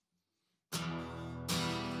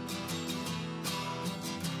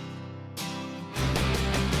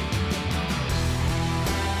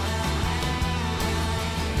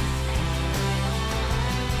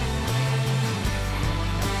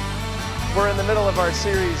in the middle of our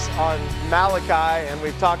series on Malachi, and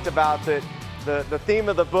we've talked about that the theme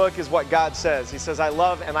of the book is what God says. He says, I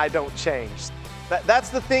love and I don't change. That's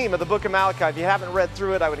the theme of the book of Malachi. If you haven't read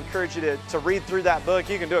through it, I would encourage you to read through that book.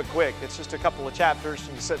 You can do it quick. It's just a couple of chapters. You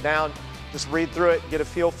can sit down, just read through it, get a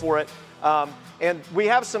feel for it. And we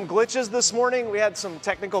have some glitches this morning. We had some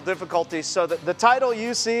technical difficulties. So the title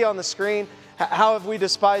you see on the screen, How Have We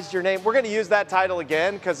Despised Your Name? We're going to use that title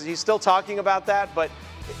again because he's still talking about that, but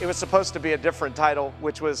it was supposed to be a different title,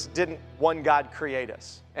 which was, Didn't One God Create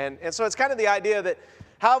Us? And so it's kind of the idea that,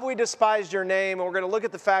 how have we despised your name? And we're going to look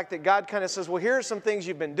at the fact that God kind of says, well, here are some things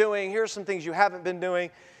you've been doing. Here are some things you haven't been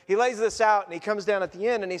doing. He lays this out, and he comes down at the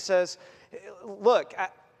end, and he says, look,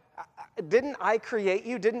 didn't I create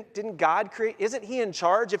you? Didn't God create? Isn't he in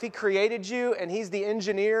charge? If he created you and he's the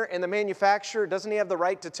engineer and the manufacturer, doesn't he have the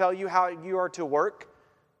right to tell you how you are to work?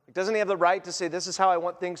 Doesn't he have the right to say, this is how I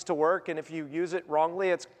want things to work, and if you use it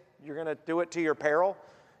wrongly, you're going to do it to your peril,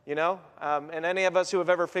 you know? And any of us who have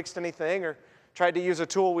ever fixed anything or tried to use a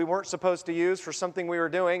tool we weren't supposed to use for something we were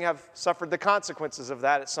doing have suffered the consequences of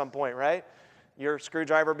that at some point, right? Your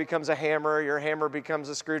screwdriver becomes a hammer, your hammer becomes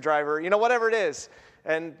a screwdriver, you know, whatever it is.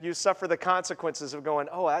 And you suffer the consequences of going,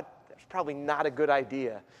 oh, that's probably not a good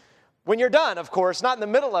idea. When you're done, of course, not in the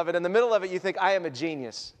middle of it. In the middle of it, you think, I am a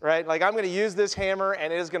genius, right? Like, I'm going to use this hammer,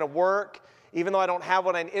 and it is going to work, even though I don't have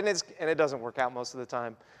one, and it doesn't work out most of the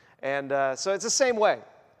time. And so it's the same way.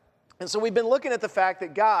 And so we've been looking at the fact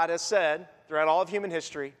that God has said, throughout all of human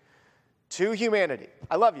history, to humanity,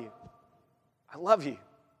 I love you. I love you.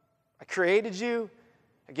 I created you.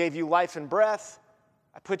 I gave you life and breath.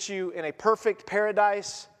 I put you in a perfect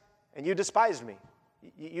paradise, and you despised me.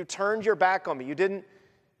 You turned your back on me. You didn't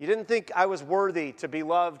think I was worthy to be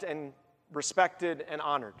loved and respected and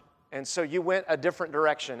honored. And so you went a different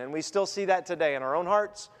direction. And we still see that today in our own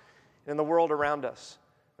hearts and in the world around us.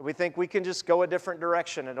 We think we can just go a different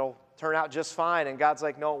direction and it'll turn out just fine. And God's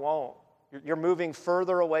like, no, it won't. You're moving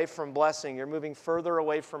further away from blessing. You're moving further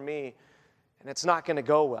away from me. And it's not going to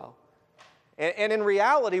go well. And in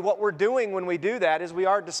reality, what we're doing when we do that is we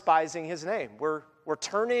are despising his name. We're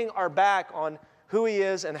turning our back on who he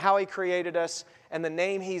is and how he created us and the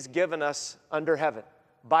name he's given us under heaven,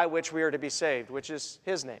 by which we are to be saved, which is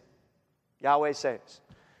his name. Yahweh saves.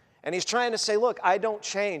 And he's trying to say, look, I don't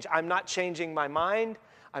change. I'm not changing my mind.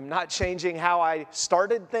 I'm not changing how I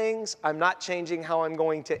started things. I'm not changing how I'm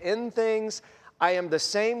going to end things. I am the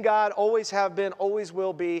same God, always have been, always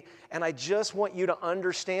will be, and I just want you to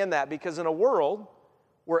understand that, because in a world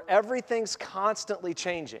where everything's constantly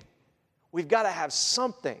changing, we've got to have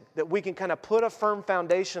something that we can kind of put a firm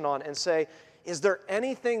foundation on and say, is there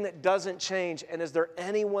anything that doesn't change, and is there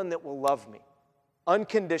anyone that will love me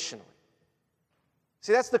unconditionally?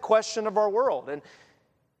 See, that's the question of our world, and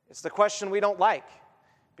it's the question we don't like,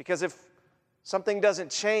 because if something doesn't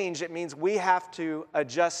change, it means we have to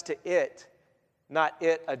adjust to it, not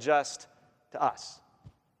it adjust to us.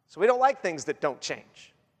 So we don't like things that don't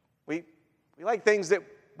change. We like things that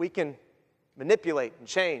we can manipulate and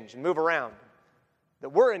change and move around, that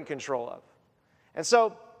we're in control of. And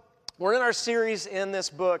so we're in our series in this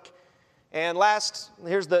book, and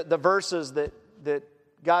here's the verses that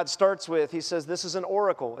God starts with. He says, this is an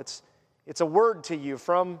oracle. It's a word to you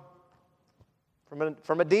from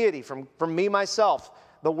a deity, from me myself.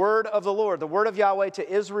 The word of the Lord, the word of Yahweh to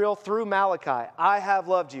Israel through Malachi. I have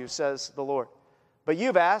loved you, says the Lord. But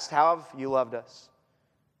you've asked, how have you loved us?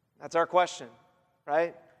 That's our question,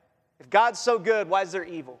 right? If God's so good, why is there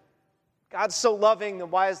evil? If God's so loving,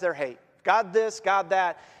 then why is there hate? God this, God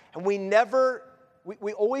that. And we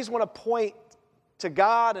always want to point to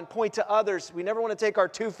God and point to others. We never want to take our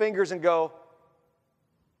two fingers and go,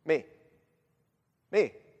 me.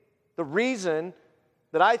 The reason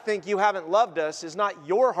that I think you haven't loved us is not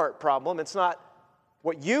your heart problem. It's not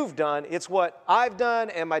what you've done. It's what I've done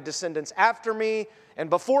and my descendants after me and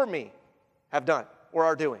before me have done or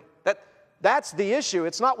are doing. That's the issue.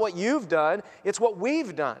 It's not what you've done. It's what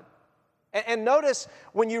we've done. And notice,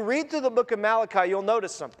 when you read through the book of Malachi, you'll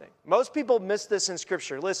notice something. Most people miss this in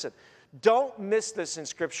Scripture. Listen, don't miss this in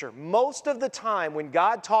Scripture. Most of the time when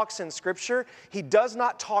God talks in Scripture, he does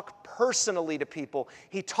not talk personally to people.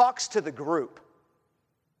 He talks to the group.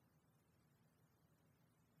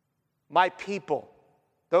 My people,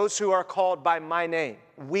 those who are called by my name,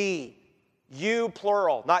 we, you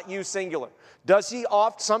plural, not you singular. Does he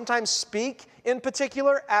sometimes speak in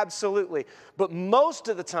particular? Absolutely. But most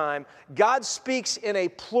of the time, God speaks in a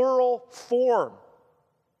plural form.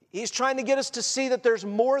 He's trying to get us to see that there's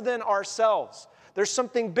more than ourselves. There's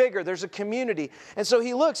something bigger. There's a community. And so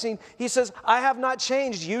he looks and he says, I have not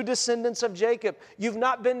changed, you descendants of Jacob. You've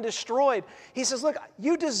not been destroyed. He says, look,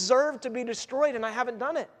 you deserve to be destroyed, and I haven't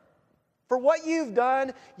done it. For what you've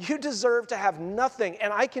done, you deserve to have nothing,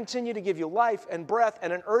 and I continue to give you life and breath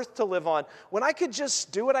and an earth to live on, when I could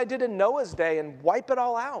just do what I did in Noah's day and wipe it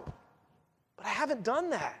all out. But I haven't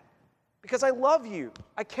done that because I love you.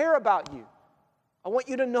 I care about you. I want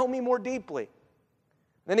you to know me more deeply.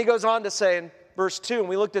 Then he goes on to say in verse 2, and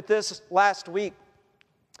we looked at this last week.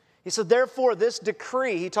 He said, therefore, this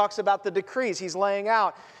decree, he talks about the decrees he's laying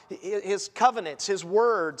out, his covenants, his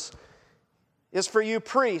words, is for you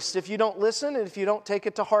priests. If you don't listen and if you don't take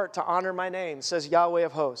it to heart to honor my name, says Yahweh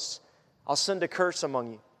of hosts, I'll send a curse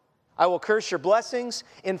among you. I will curse your blessings.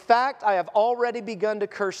 In fact, I have already begun to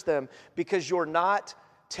curse them because you're not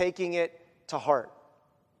taking it to heart.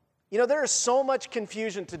 You know, there is so much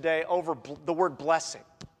confusion today over the word blessing,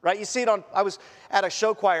 right? You see it I was at a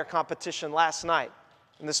show choir competition last night,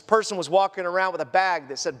 and this person was walking around with a bag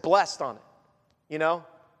that said blessed on it, you know?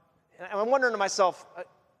 And I'm wondering to myself,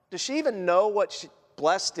 does she even know what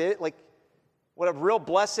blessed is, like what a real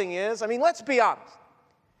blessing is? I mean, let's be honest.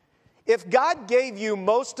 If God gave you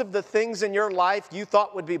most of the things in your life you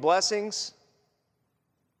thought would be blessings,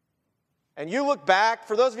 and you look back,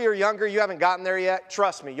 for those of you who are younger, you haven't gotten there yet,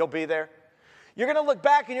 trust me, you'll be there. You're going to look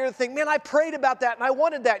back and you're going to think, man, I prayed about that and I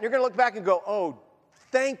wanted that. And you're going to look back and go, oh,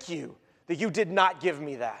 thank you that you did not give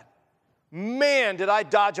me that. Man, did I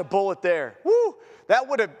dodge a bullet there. Woo!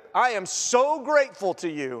 I am so grateful to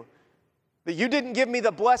you that you didn't give me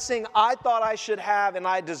the blessing I thought I should have and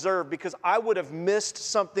I deserve, because I would have missed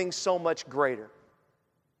something so much greater.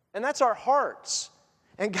 And that's our hearts.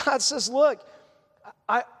 And God says, look,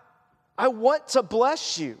 I want to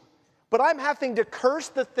bless you, but I'm having to curse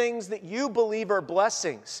the things that you believe are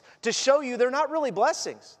blessings to show you they're not really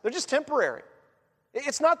blessings. They're just temporary.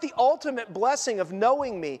 It's not the ultimate blessing of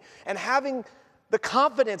knowing me and having the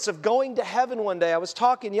confidence of going to heaven one day. I was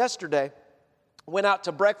talking yesterday, went out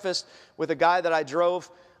to breakfast with a guy that I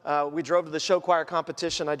drove. We drove to the show choir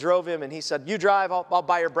competition. I drove him, and he said, you drive, I'll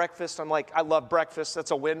buy your breakfast. I'm like, I love breakfast.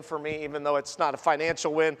 That's a win for me, even though it's not a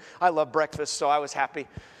financial win. I love breakfast, so I was happy.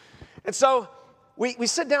 And so we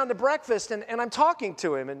sit down to breakfast, and I'm talking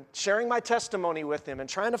to him and sharing my testimony with him and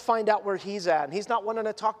trying to find out where he's at. And he's not wanting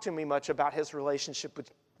to talk to me much about his relationship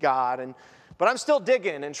with God. But I'm still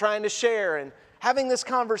digging and trying to share and having this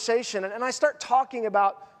conversation. And I start talking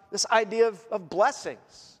about this idea of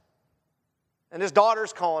blessings. And his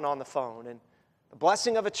daughter's calling on the phone, and the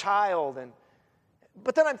blessing of a child.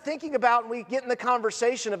 But then I'm thinking about, and we get in the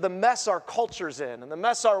conversation of the mess our culture's in and the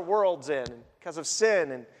mess our world's in because of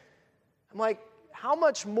sin. And I'm like, how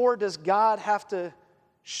much more does God have to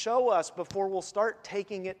show us before we'll start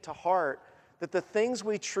taking it to heart that the things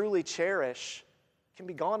we truly cherish can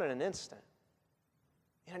be gone in an instant?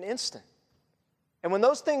 In an instant. And when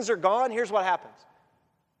those things are gone, here's what happens.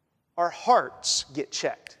 Our hearts get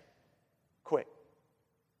checked quick.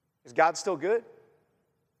 Is God still good?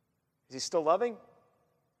 Is he still loving?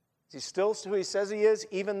 Is he still who he says he is,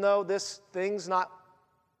 even though this thing's not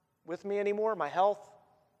with me anymore? My health,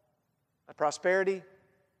 my prosperity,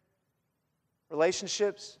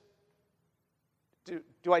 relationships.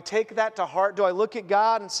 Do I take that to heart? Do I look at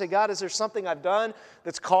God and say, God, is there something I've done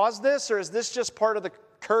that's caused this? Or is this just part of the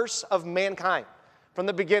curse of mankind from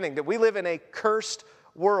the beginning, that we live in a cursed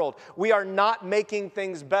world? We are not making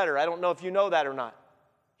things better. I don't know if you know that or not.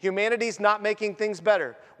 Humanity's not making things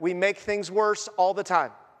better. We make things worse all the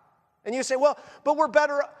time. And you say, well, but we're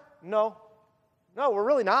better. No, we're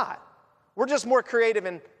really not. We're just more creative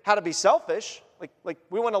in how to be selfish. Like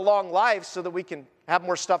we want a long life so that we can have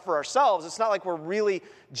more stuff for ourselves. It's not like we're really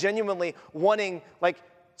genuinely wanting like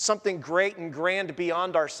something great and grand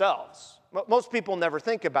beyond ourselves. Most people never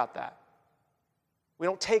think about that. We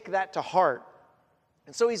don't take that to heart.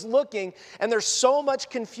 And so he's looking, and there's so much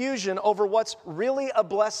confusion over what's really a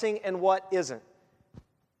blessing and what isn't.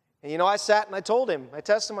 And you know, I sat and I told him, my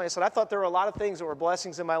testimony, I said, I thought there were a lot of things that were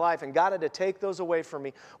blessings in my life, and God had to take those away from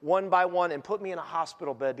me one by one and put me in a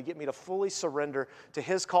hospital bed to get me to fully surrender to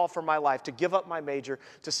his call for my life, to give up my major,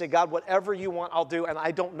 to say, God, whatever you want, I'll do, and I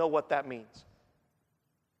don't know what that means.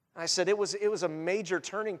 And I said, it was a major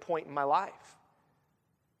turning point in my life.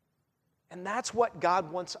 And that's what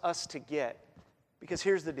God wants us to get. Because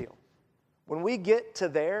here's the deal. When we get to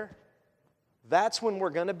there, that's when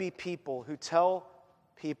we're going to be people who tell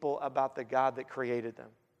people about the God that created them,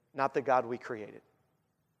 not the God we created.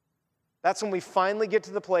 That's when we finally get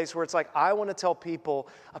to the place where it's like, I want to tell people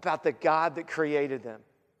about the God that created them,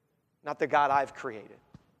 not the God I've created.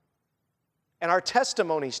 And our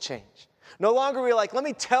testimonies change. No longer are we like, let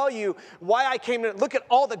me tell you why I came to, look at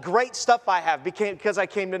all the great stuff I have because I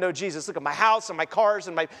came to know Jesus. Look at my house and my cars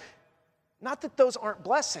and my, not that those aren't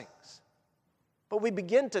blessings, but we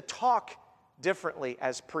begin to talk differently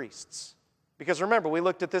as priests. Because remember, we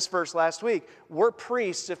looked at this verse last week. We're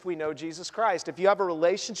priests if we know Jesus Christ. If you have a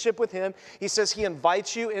relationship with Him, He says He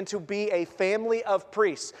invites you into be a family of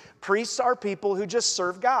priests. Priests are people who just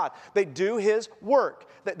serve God. They do His work.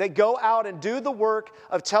 They go out and do the work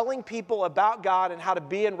of telling people about God and how to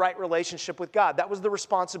be in right relationship with God. That was the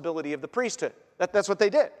responsibility of the priesthood. That's what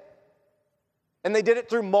they did. And they did it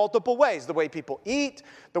through multiple ways. The way people eat,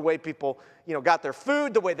 the way people, got their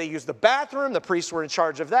food, the way they used the bathroom. The priests were in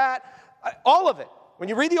charge of that. All of it. When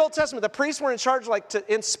you read the Old Testament, the priests were in charge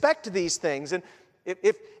to inspect these things. And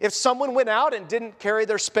if someone went out and didn't carry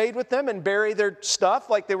their spade with them and bury their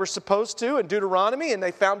stuff like they were supposed to in Deuteronomy, and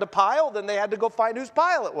they found a pile, then they had to go find whose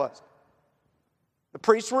pile it was. The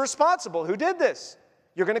priests were responsible. Who did this?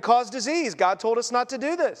 You're going to cause disease. God told us not to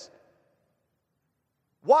do this.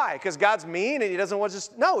 Why? Because God's mean and He doesn't want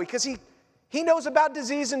us? No, because He knows about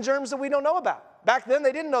disease and germs that we don't know about. Back then,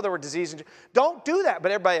 they didn't know there were disease and germs. Don't do that,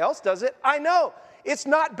 but everybody else does it. I know. It's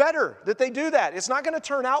not better that they do that. It's not going to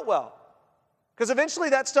turn out well. Because eventually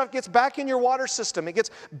that stuff gets back in your water system. It gets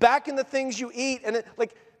back in the things you eat, and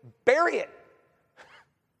bury it.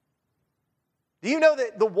 Do you know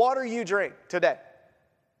that the water you drink today,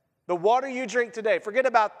 forget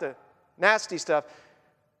about the nasty stuff,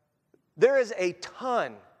 there is a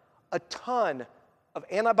ton of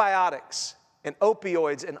antibiotics and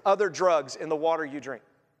opioids and other drugs in the water you drink.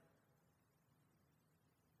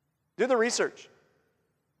 Do the research.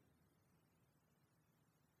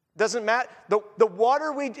 Doesn't matter. The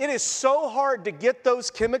water it is so hard to get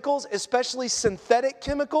those chemicals, especially synthetic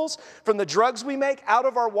chemicals from the drugs we make out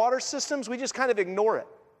of our water systems, we just kind of ignore it.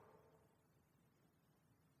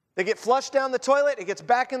 They get flushed down the toilet, it gets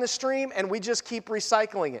back in the stream, and we just keep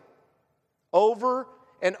recycling it over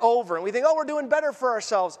and over. And we think, we're doing better for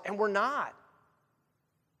ourselves, and we're not.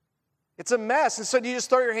 It's a mess. And so do you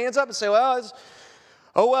just throw your hands up and say, I'm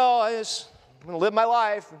going to live my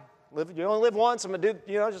life. You only live once. I'm going to do,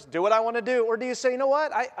 just do what I want to do. Or do you say, you know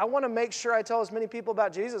what? I want to make sure I tell as many people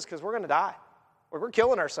about Jesus because we're going to die. Or we're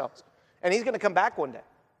killing ourselves. And He's going to come back one day.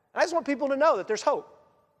 And I just want people to know that there's hope.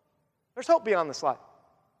 There's hope beyond this life.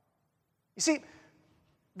 You see,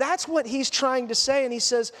 that's what He's trying to say. And He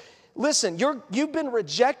says, listen, you've been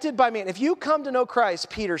rejected by me. And if you come to know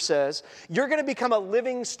Christ, Peter says, you're going to become a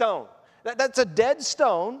living stone. That's a dead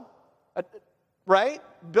stone, right?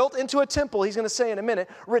 Built into a temple, he's going to say in a minute,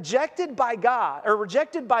 rejected by God, or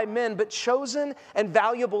rejected by men, but chosen and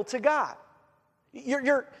valuable to God.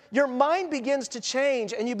 Your mind begins to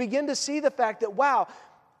change, and you begin to see the fact that, wow,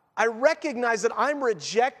 I recognize that I'm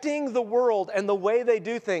rejecting the world and the way they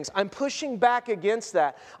do things. I'm pushing back against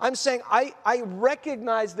that. I'm saying I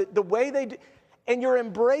recognize that the way they do, and you're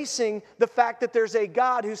embracing the fact that there's a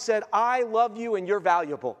God who said, I love you and you're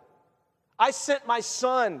valuable. I sent my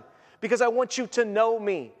Son because I want you to know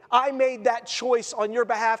me. I made that choice on your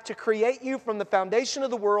behalf to create you from the foundation of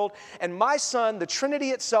the world, and my Son, the Trinity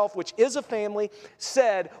itself, which is a family,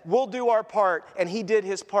 said, we'll do our part, and He did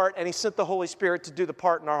His part, and He sent the Holy Spirit to do the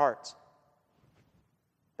part in our hearts.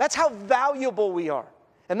 That's how valuable we are.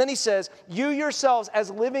 And then He says, you yourselves as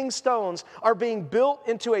living stones are being built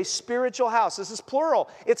into a spiritual house. This is plural.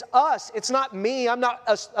 It's us. It's not me. I'm not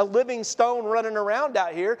a living stone running around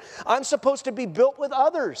out here. I'm supposed to be built with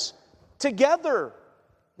others together.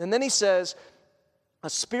 And then He says, a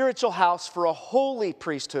spiritual house for a holy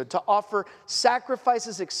priesthood to offer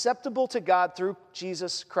sacrifices acceptable to God through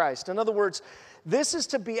Jesus Christ. In other words, this is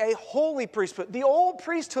to be a holy priesthood. The old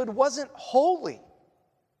priesthood wasn't holy.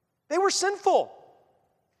 They were sinful.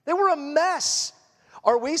 They were a mess.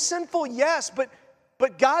 Are we sinful? Yes,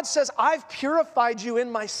 but God says, I've purified you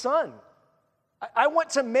in my Son. I want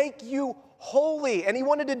to make you holy. And He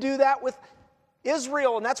wanted to do that with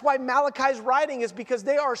Israel, and that's why Malachi's writing is because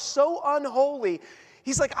they are so unholy.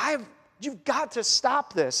 He's like, you've got to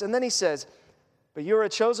stop this. And then he says, but you're a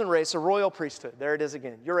chosen race, a royal priesthood. There it is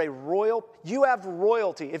again. You have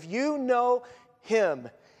royalty. If you know Him,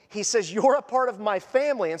 He says, you're a part of my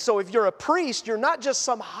family. And so if you're a priest, you're not just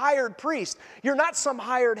some hired priest. You're not some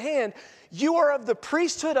hired hand. You are of the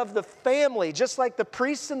priesthood of the family. Just like the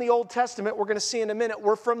priests in the Old Testament, we're going to see in a minute,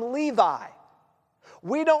 were from Levi.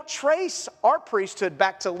 We don't trace our priesthood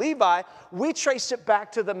back to Levi. We trace it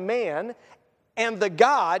back to the man and the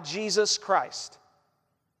God, Jesus Christ.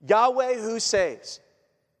 Yahweh who saves.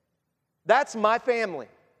 That's my family.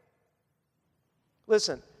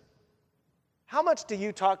 Listen, how much do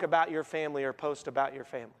you talk about your family or post about your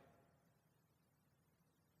family?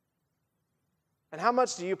 And how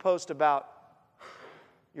much do you post about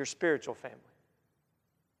your spiritual family?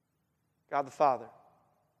 God the Father,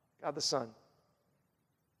 God the Son,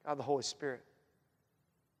 God the Holy Spirit,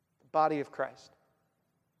 the body of Christ.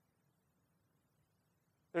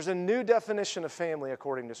 There's a new definition of family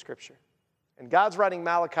according to Scripture. And God's writing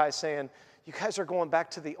Malachi saying, you guys are going back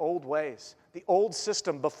to the old ways, the old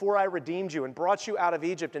system before I redeemed you and brought you out of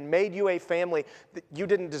Egypt and made you a family that you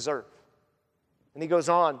didn't deserve. And he goes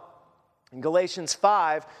on, in Galatians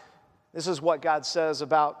 5, this is what God says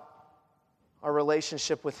about our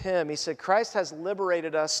relationship with him. He said, Christ has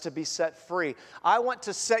liberated us to be set free. I want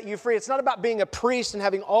to set you free. It's not about being a priest and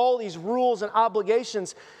having all these rules and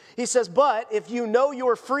obligations. He says, but if you know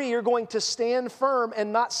you're free, you're going to stand firm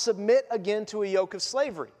and not submit again to a yoke of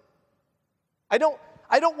slavery. I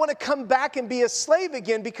don't want to come back and be a slave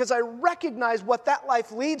again because I recognize what that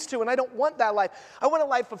life leads to, and I don't want that life. I want a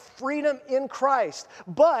life of freedom in Christ.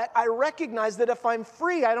 But I recognize that if I'm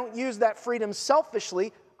free, I don't use that freedom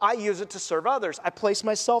selfishly. I use it to serve others. I place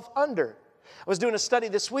myself under. I was doing a study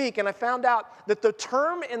this week, and I found out that the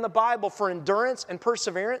term in the Bible for endurance and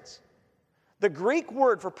perseverance, the Greek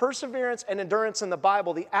word for perseverance and endurance in the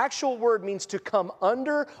Bible, the actual word means to come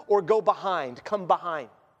under or go behind, come behind.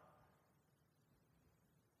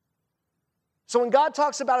 So when God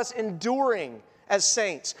talks about us enduring as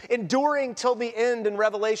saints, enduring till the end in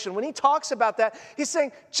Revelation, when he talks about that, he's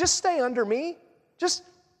saying, just stay under me. Just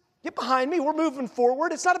get behind me. We're moving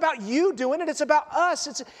forward. It's not about you doing it. It's about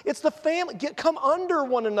us. It's the family. Come under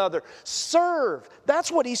one another. Serve.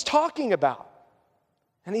 That's what he's talking about.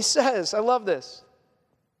 And he says, I love this,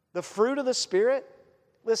 the fruit of the Spirit,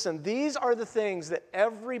 listen, these are the things that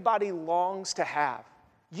everybody longs to have.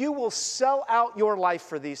 You will sell out your life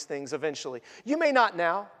for these things eventually. You may not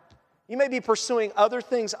now. You may be pursuing other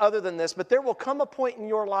things other than this, but there will come a point in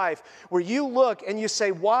your life where you look and you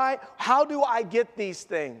say, why? How do I get these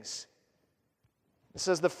things? It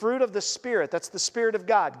says the fruit of the Spirit, that's the Spirit of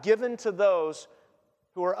God, given to those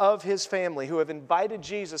who are of his family, who have invited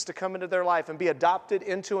Jesus to come into their life and be adopted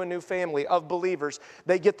into a new family of believers.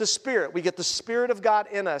 They get the Spirit. We get the Spirit of God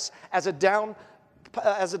in us as a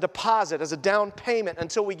deposit, as a down payment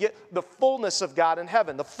until we get the fullness of God in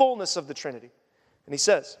heaven, the fullness of the Trinity. And he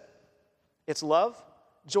says, it's love,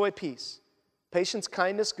 joy, peace, patience,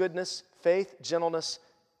 kindness, goodness, faith, gentleness,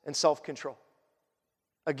 and self-control.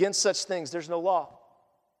 Against such things, there's no law.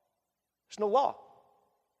 There's no law.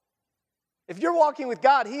 If you're walking with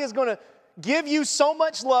God, he is going to give you so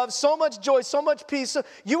much love, so much joy, so much peace,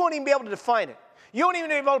 you won't even be able to define it. You won't even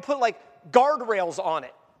be able to put like guardrails on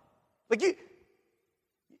it. Like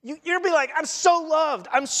you'll be like, I'm so loved.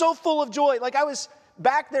 I'm so full of joy. Like I was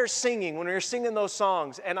back there singing when we were singing those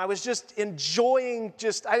songs, and I was just enjoying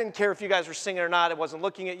I didn't care if you guys were singing or not. I wasn't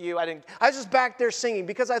looking at you. I was just back there singing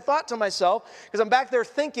because I thought to myself, because I'm back there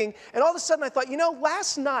thinking, and all of a sudden I thought,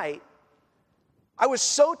 last night I was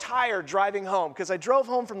so tired driving home because I drove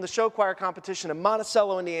home from the show choir competition in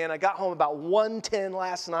Monticello, Indiana. I got home about 1:10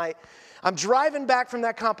 last night. I'm driving back from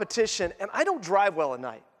that competition, and I don't drive well at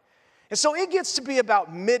night. And so it gets to be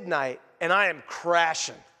about midnight, and I am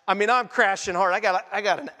crashing. I'm crashing hard. I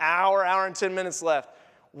got an hour and 10 minutes left.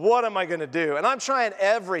 What am I going to do? And I'm trying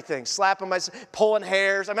everything, slapping myself, pulling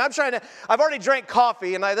hairs. I've already drank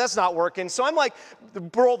coffee, and that's not working. So I'm like,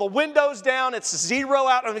 roll the windows down. It's 0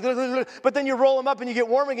 out. But then you roll them up, and you get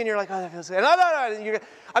warm again. You're like, oh, that feels good.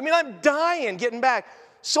 I'm dying getting back.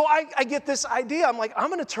 So I get this idea. I'm like, I'm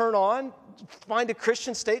going to turn on, find a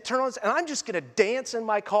Christian state, turn on, and I'm just going to dance in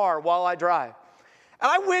my car while I drive. And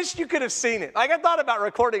I wish you could have seen it. Like I thought about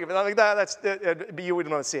recording it, but I'm like, you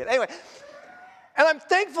wouldn't want to see it. Anyway. And I'm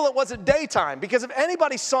thankful it wasn't daytime, because if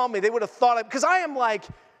anybody saw me, they would have thought because I am like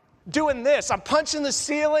doing this. I'm punching the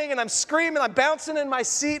ceiling and I'm screaming, I'm bouncing in my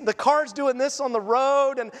seat, and the car's doing this on the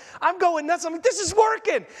road, and I'm going nuts. I'm like, this is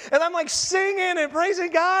working. And I'm like singing and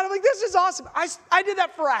praising God. I'm like, this is awesome. I did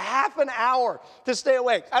that for a half an hour to stay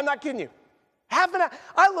awake. I'm not kidding you. Half an hour.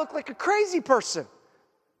 I look like a crazy person.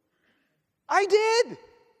 I did.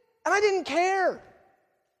 And I didn't care.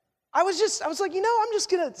 I was like, I'm just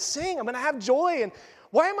going to sing. I'm going to have joy. And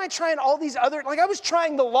why am I trying all these other, I was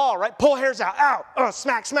trying the law, right? Pull hairs out,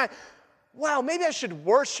 smack. Wow, maybe I should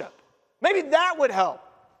worship. Maybe that would help.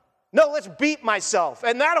 No, let's beat myself,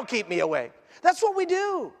 and that'll keep me awake. That's what we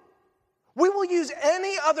do. We will use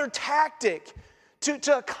any other tactic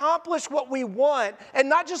to accomplish what we want and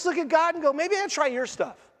not just look at God and go, maybe I'll try your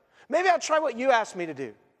stuff. Maybe I'll try what you asked me to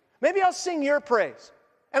do. Maybe I'll sing your praise.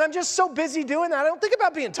 And I'm just so busy doing that, I don't think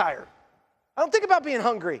about being tired. I don't think about being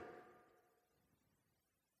hungry.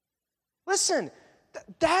 Listen,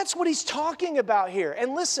 that's what he's talking about here.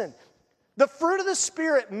 And listen, The fruit of the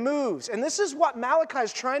Spirit moves. And this is what Malachi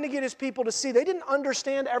is trying to get his people to see. They didn't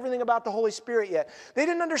understand everything about the Holy Spirit yet. They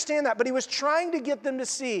didn't understand that, but he was trying to get them to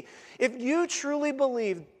see, if you truly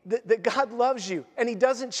believe that God loves you and he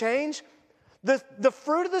doesn't change, the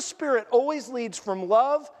fruit of the Spirit always leads from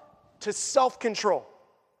love to self-control.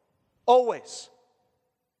 Always.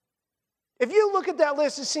 If you look at that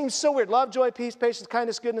list, it seems so weird. Love, joy, peace, patience,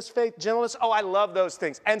 kindness, goodness, faith, gentleness. Oh, I love those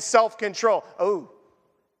things. And self-control. Oh.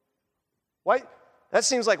 Why? That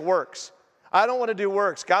seems like works. I don't want to do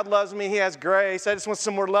works. God loves me. He has grace. I just want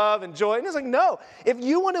some more love and joy. And it's like, no. If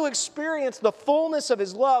you want to experience the fullness of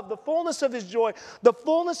his love, the fullness of his joy, the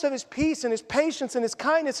fullness of his peace and his patience and his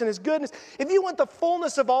kindness and his goodness, if you want the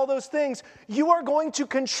fullness of all those things, you are going to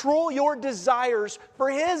control your desires for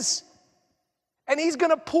his. And he's going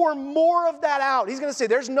to pour more of that out. He's going to say,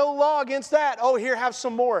 there's no law against that. Oh, here, have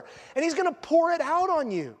some more. And he's going to pour it out on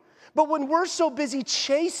you. But when we're so busy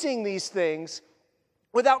chasing these things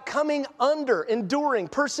without coming under, enduring,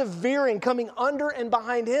 persevering, coming under and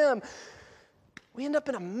behind him, we end up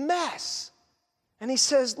in a mess. And he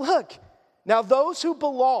says, look, now those who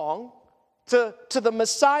belong to the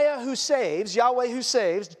Messiah who saves, Yahweh who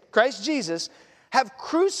saves, Christ Jesus, have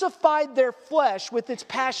crucified their flesh with its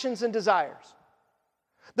passions and desires.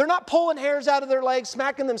 They're not pulling hairs out of their legs,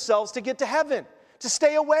 smacking themselves to get to heaven, to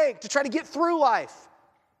stay awake, to try to get through life.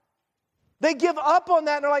 They give up on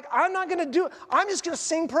that and they're like, I'm not going to do it. I'm just going to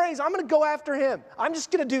sing praise. I'm going to go after him. I'm just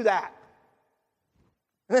going to do that.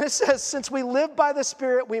 And then it says, since we live by the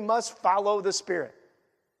Spirit, we must follow the Spirit.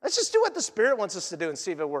 Let's just do what the Spirit wants us to do and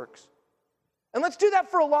see if it works. And let's do that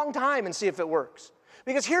for a long time and see if it works.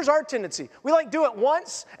 Because here's our tendency. We do it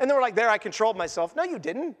once and then we're like, there, I controlled myself. No, you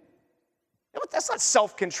didn't. That's not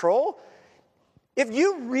self-control. If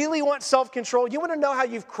you really want self-control, you want to know how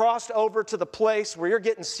you've crossed over to the place where you're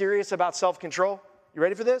getting serious about self-control? You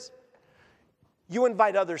ready for this? You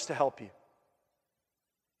invite others to help you.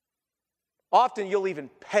 Often you'll even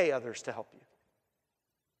pay others to help you.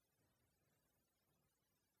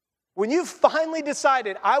 When you've finally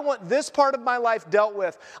decided, I want this part of my life dealt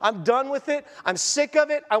with, I'm done with it, I'm sick of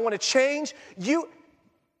it, I want to change, you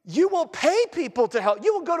will pay people to help.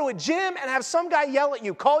 You will go to a gym and have some guy yell at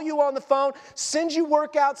you, call you on the phone, send you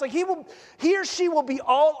workouts. Like he or she will be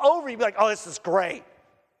all over you. Be like, oh, this is great.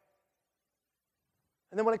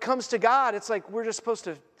 And then when it comes to God, it's like we're just supposed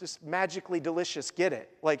to just magically delicious get it.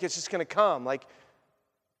 Like it's just going to come. Like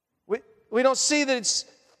we don't see that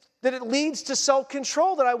it leads to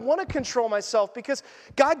self-control, that I want to control myself because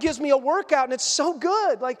God gives me a workout and it's so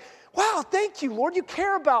good. Like, wow, thank you, Lord, you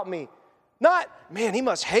care about me. Not, man, he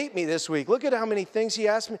must hate me this week. Look at how many things he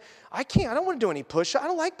asked me. I don't want to do any push-ups. I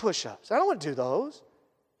don't like push-ups. I don't want to do those.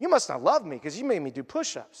 You must not love me because you made me do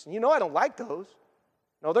push-ups. You know I don't like those.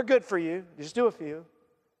 No, they're good for you. Just do a few.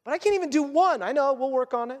 But I can't even do one. I know, we'll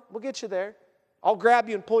work on it. We'll get you there. I'll grab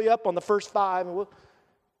you and pull you up on the first 5.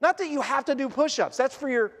 Not that you have to do push-ups. That's for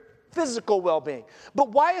your physical well-being. But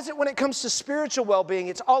why is it when it comes to spiritual well-being,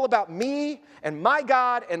 it's all about me and my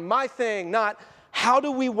God and my thing, not how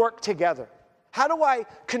do we work together? How do I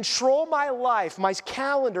control my life, my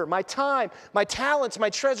calendar, my time, my talents, my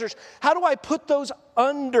treasures? How do I put those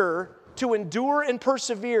under to endure and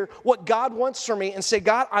persevere what God wants from me and say,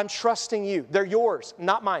 God, I'm trusting you. They're yours,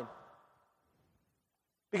 not mine.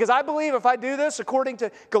 Because I believe if I do this according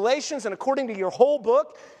to Galatians and according to your whole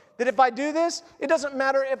book, that if I do this, it doesn't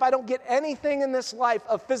matter if I don't get anything in this life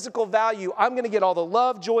of physical value. I'm going to get all the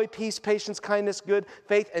love, joy, peace, patience, kindness, good,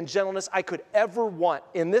 faith, and gentleness I could ever want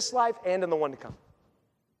in this life and in the one to come.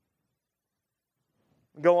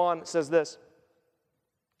 Go on, it says this.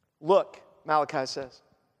 Look, Malachi says,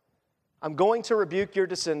 I'm going to rebuke your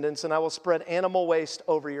descendants, and I will spread animal waste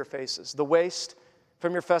over your faces, the waste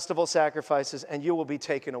from your festival sacrifices, and you will be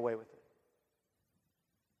taken away with it.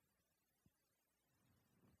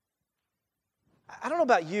 I don't know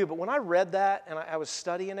about you, but when I read that and I was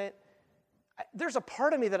studying it, there's a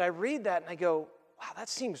part of me that I read that and I go, wow, that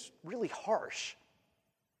seems really harsh.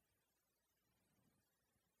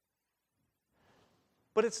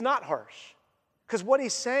 But it's not harsh. Because what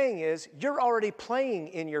he's saying is, you're already playing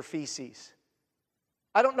in your feces.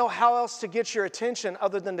 I don't know how else to get your attention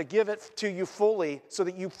other than to give it to you fully so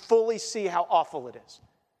that you fully see how awful it is.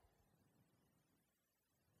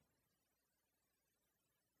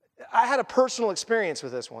 I had a personal experience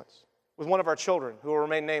with this once, with one of our children who will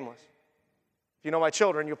remain nameless. If you know my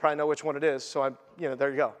children, you'll probably know which one it is, so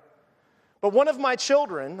there you go. But one of my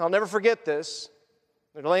children, I'll never forget this,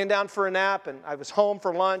 they're laying down for a nap, and I was home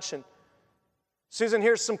for lunch, and Susan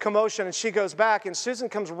hears some commotion, and she goes back, and Susan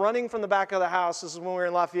comes running from the back of the house. This is when we were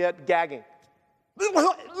in Lafayette, gagging.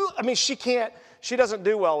 I mean, she can't she doesn't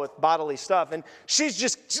do well with bodily stuff. And she's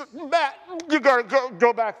just, Matt, you got to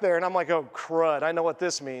go back there. And I'm like, oh, crud, I know what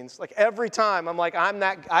this means. Like every time, I'm like,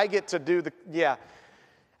 I get to do yeah.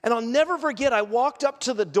 And I'll never forget, I walked up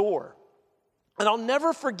to the door. And I'll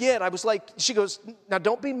never forget, I was like, she goes, now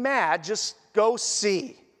don't be mad, just go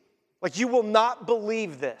see. Like, you will not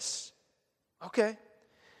believe this. Okay.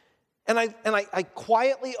 And I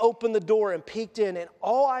quietly opened the door and peeked in, and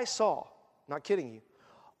all I saw, not kidding you,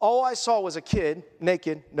 all I saw was a kid,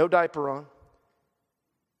 naked, no diaper on,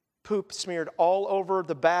 poop smeared all over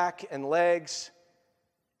the back and legs,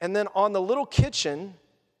 and then on the little kitchen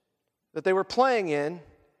that they were playing in,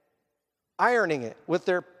 ironing it with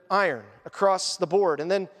their iron across the board. And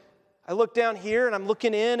then I look down here, and I'm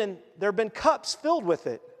looking in, and there have been cups filled with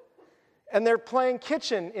it. And they're playing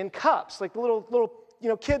kitchen in cups, like little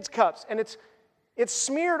kids' cups, and it's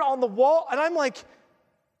smeared on the wall, and I'm like,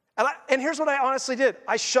 and here's what I honestly did.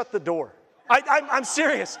 I shut the door. I'm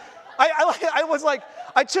serious. I was like,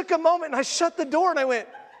 I took a moment, and I shut the door, and I went,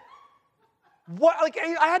 what? Like,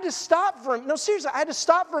 I had to stop for a minute. No, seriously, I had to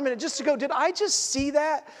stop for a minute just to go, did I just see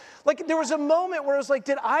that? Like, there was a moment where I was like,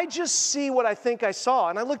 did I just see what I think I saw?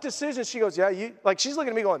 And I looked at Susan, she goes, yeah, she's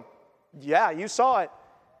looking at me going, yeah, you saw it.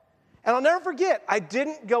 And I'll never forget, I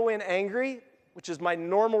didn't go in angry, which is my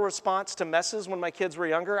normal response to messes when my kids were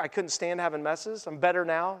younger. I couldn't stand having messes. I'm better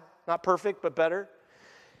now. Not perfect, but better.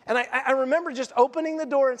 And I remember just opening the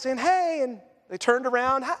door and saying, hey, and they turned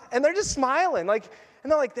around, and they're just smiling.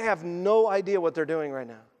 And they're like, they have no idea what they're doing right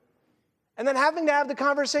now. And then having to have the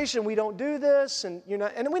conversation, we don't do this, and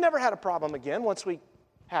we never had a problem again once we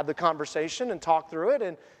had the conversation and talked through it,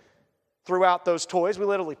 and threw out those toys. We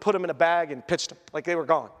literally put them in a bag and pitched them like they were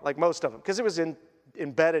gone, like most of them, because it was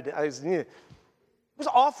embedded. It was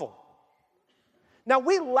awful. Now,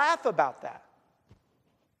 we laugh about that.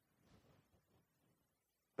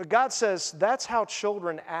 But God says that's how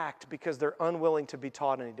children act because they're unwilling to be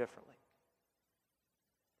taught any differently.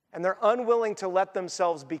 And they're unwilling to let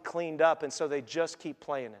themselves be cleaned up, and so they just keep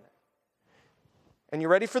playing in it. And you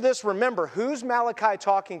ready for this? Remember, who's Malachi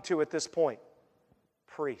talking to at this point?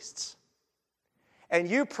 Priests. And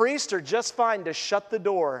you priests are just fine to shut the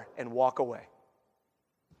door and walk away.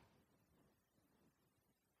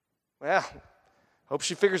 Well, hope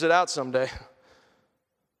she figures it out someday.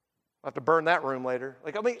 I'll have to burn that room later.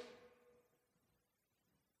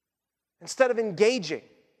 Instead of engaging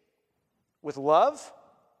with love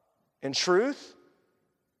and truth,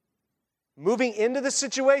 moving into the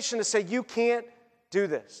situation to say, you can't do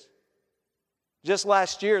this. Just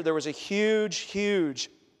last year, there was a huge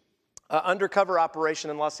undercover operation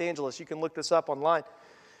in Los Angeles. You can look this up online.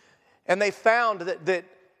 And they found that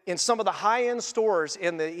in some of the high-end stores,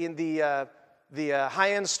 in the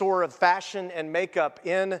high-end store of fashion and makeup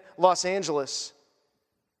in Los Angeles,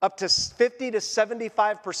 up to 50 to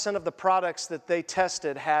 75% of the products that they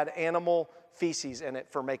tested had animal feces in it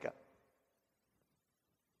for makeup.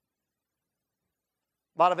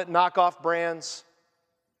 A lot of it knockoff brands.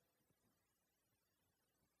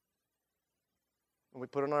 And we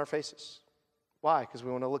put it on our faces. Why? Because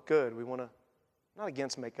we want to look good. Not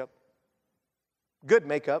against makeup. Good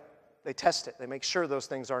makeup, they test it. They make sure those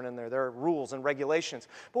things aren't in there. There are rules and regulations.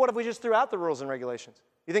 But what if we just threw out the rules and regulations?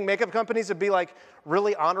 You think makeup companies would be like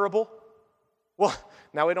really honorable? Well,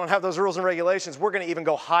 now we don't have those rules and regulations. We're going to even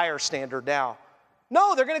go higher standard now.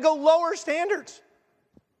 No, they're going to go lower standards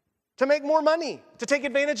to make more money, to take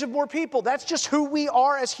advantage of more people. That's just who we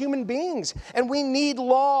are as human beings. And we need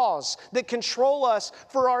laws that control us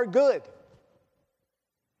for our good.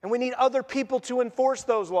 And we need other people to enforce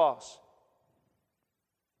those laws.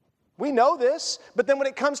 We know this, but then when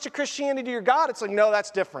it comes to Christianity or God, it's like, no, that's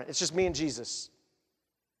different. It's just me and Jesus.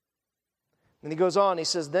 And he goes on, he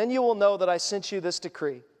says, then you will know that I sent you this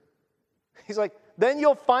decree. He's like, then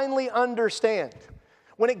you'll finally understand.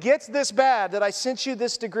 When it gets this bad that I sent you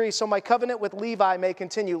this decree, so my covenant with Levi may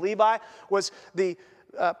continue. Levi was the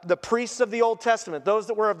priests of the Old Testament, those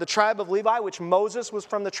that were of the tribe of Levi, which Moses was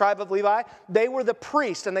from the tribe of Levi. They were the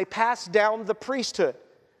priests, and they passed down the priesthood.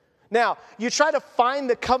 Now, you try to find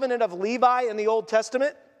the covenant of Levi in the Old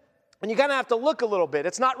Testament, and you kind of have to look a little bit.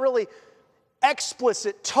 It's not really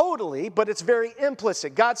explicit totally, but it's very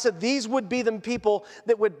implicit. God said these would be the people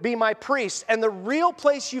that would be my priests. And the real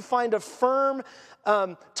place you find a firm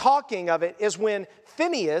talking of it is when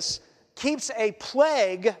Phinehas keeps a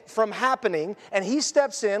plague from happening, and he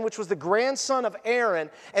steps in, which was the grandson of Aaron,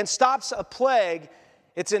 and stops a plague.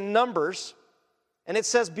 It's in Numbers. And it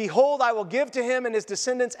says, behold, I will give to him and his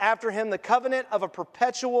descendants after him the covenant of a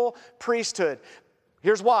perpetual priesthood.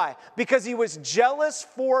 Here's why. Because he was jealous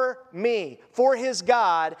for me, for his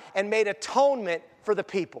God, and made atonement for the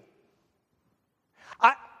people.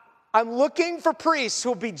 I'm looking for priests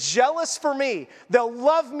who will be jealous for me. They'll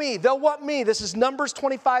love me. They'll want me. This is Numbers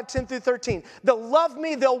 25, 10 through 13. They'll love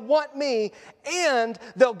me. They'll want me. And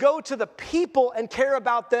they'll go to the people and care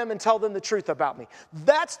about them and tell them the truth about me.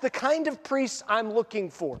 That's the kind of priests I'm looking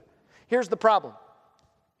for. Here's the problem.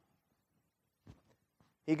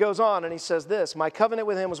 He goes on and he says this, my covenant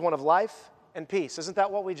with him was one of life and peace. Isn't that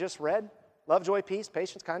what we just read? Love, joy, peace,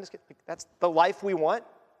 patience, kindness. That's the life we want.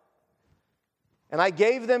 And I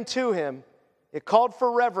gave them to him. It called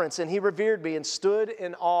for reverence, and he revered me and stood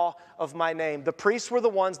in awe of my name. The priests were the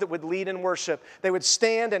ones that would lead in worship. They would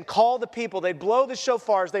stand and call the people. They'd blow the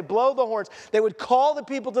shofars. They'd blow the horns. They would call the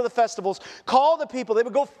people to the festivals, call the people. They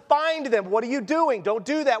would go find them. What are you doing? Don't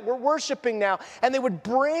do that. We're worshiping now. And they would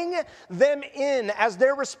bring them in as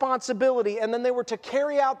their responsibility, and then they were to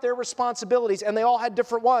carry out their responsibilities, and they all had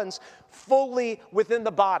different ones fully within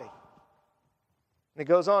the body. And he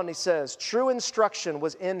goes on and he says, true instruction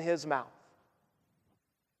was in his mouth.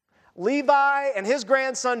 Levi and his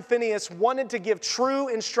grandson Phinehas wanted to give true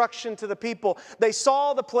instruction to the people. They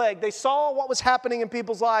saw the plague. They saw what was happening in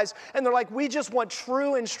people's lives. And they're like, we just want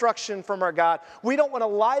true instruction from our God. We don't want to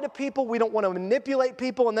lie to people. We don't want to manipulate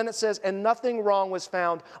people. And then it says, and nothing wrong was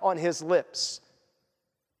found on his lips.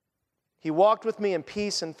 He walked with me in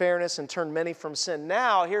peace and fairness and turned many from sin.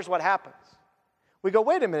 Now, here's what happens. We go,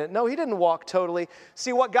 wait a minute. No, he didn't walk totally.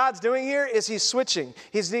 See, what God's doing here is he's switching.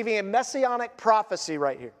 He's leaving a messianic prophecy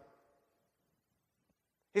right here.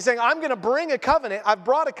 He's saying, I'm going to bring a covenant. I've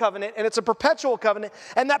brought a covenant, and it's a perpetual covenant.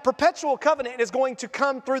 And that perpetual covenant is going to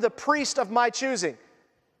come through the priest of my choosing.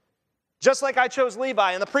 Just like I chose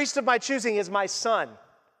Levi, and the priest of my choosing is my son,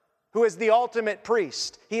 who is the ultimate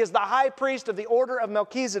priest. He is the high priest of the order of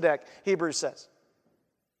Melchizedek, Hebrews says.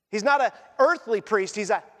 He's not an earthly priest, he's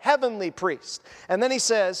a heavenly priest. And then he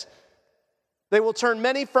says, they will turn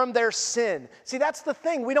many from their sin. See, that's the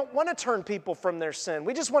thing. We don't want to turn people from their sin.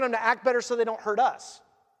 We just want them to act better so they don't hurt us.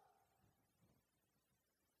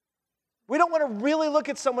 We don't want to really look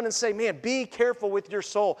at someone and say, man, be careful with your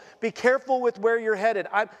soul. Be careful with where you're headed.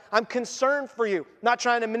 I'm concerned for you. Not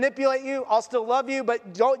trying to manipulate you. I'll still love you,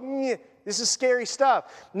 but this is scary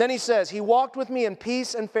stuff. And then he says, he walked with me in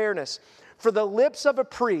peace and fairness. For the lips of a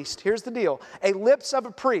priest, here's the deal, a lips of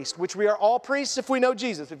a priest, which we are all priests if we know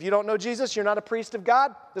Jesus. If you don't know Jesus, you're not a priest of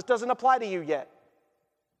God. This doesn't apply to you yet.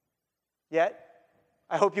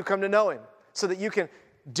 I hope you come to know him so that you can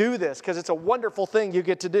do this, because it's a wonderful thing you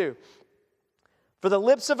get to do. For the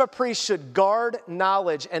lips of a priest should guard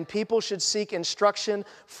knowledge, and people should seek instruction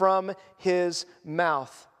from his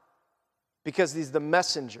mouth, because he's the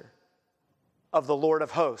messenger of the Lord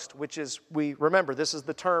of hosts, which is, we remember, this is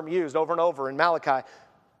the term used over and over in Malachi.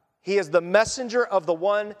 He is the messenger of the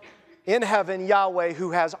one in heaven, Yahweh,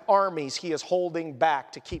 who has armies he is holding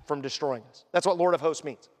back to keep from destroying us. That's what Lord of hosts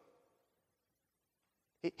means.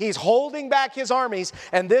 He's holding back his armies,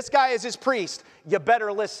 and this guy is his priest. You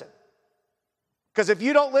better listen. Because if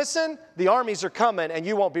you don't listen, the armies are coming and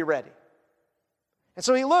you won't be ready. And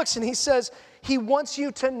so he looks and he says, he wants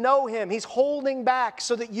you to know him. He's holding back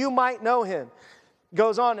so that you might know him.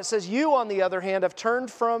 Goes on, it says, you, on the other hand, have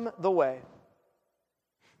turned from the way.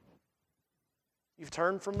 You've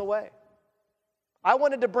turned from the way. I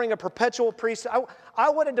wanted to bring a perpetual priest. I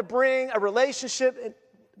wanted to bring a relationship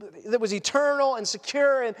that was eternal and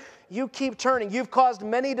secure, and you keep turning. You've caused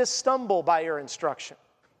many to stumble by your instruction.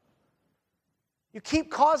 You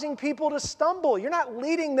keep causing people to stumble. You're not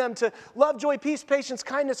leading them to love, joy, peace, patience,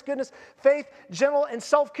 kindness, goodness, faith, gentle, and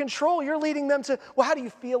self-control. You're leading them to, well, how do you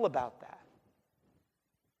feel about that?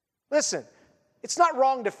 Listen, it's not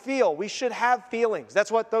wrong to feel. We should have feelings.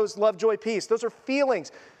 That's what those love, joy, peace, those are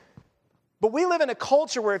feelings. But we live in a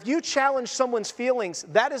culture where if you challenge someone's feelings,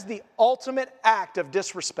 that is the ultimate act of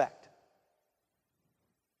disrespect.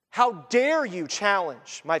 How dare you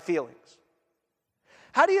challenge my feelings?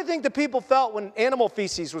 How do you think the people felt when animal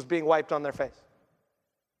feces was being wiped on their face?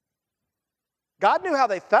 God knew how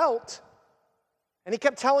they felt, and he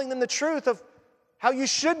kept telling them the truth of how you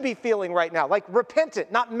should be feeling right now, like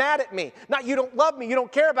repentant, not mad at me, not you don't love me, you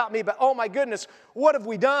don't care about me, but oh my goodness, what have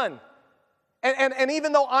we done? And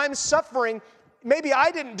even though I'm suffering, maybe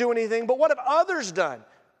I didn't do anything, but what have others done?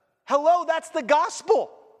 Hello, that's the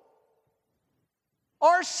gospel.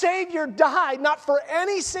 Our Savior died not for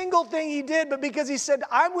any single thing he did, but because he said,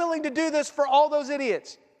 I'm willing to do this for all those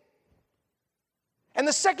idiots. And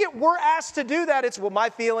the second we're asked to do that, it's, well, my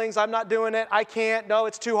feelings, I'm not doing it, I can't, no,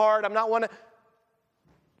 it's too hard, I'm not one to...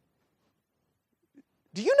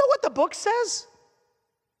 Do you know what the book says?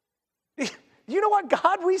 Do you know what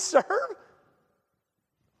God we serve?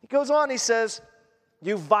 He goes on, he says,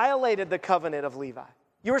 you violated the covenant of Levi.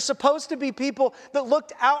 You were supposed to be people that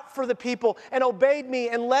looked out for the people and obeyed me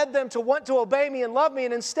and led them to want to obey me and love me.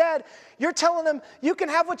 And instead, you're telling them, you can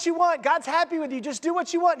have what you want. God's happy with you. Just do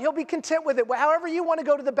what you want and He'll be content with it. However you want to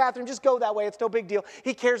go to the bathroom, just go that way. It's no big deal.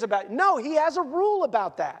 He cares about it. No, He has a rule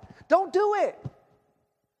about that. Don't do it.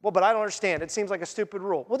 Well, but I don't understand. It seems like a stupid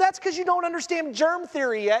rule. Well, that's because you don't understand germ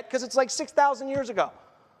theory yet, because it's like 6,000 years ago.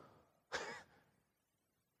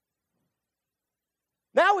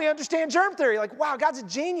 Now we understand germ theory. Like, wow, God's a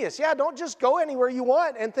genius. Yeah, don't just go anywhere you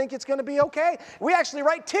want and think it's going to be okay. We actually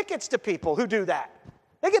write tickets to people who do that.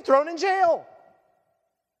 They get thrown in jail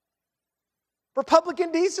for public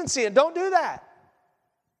indecency, and don't do that.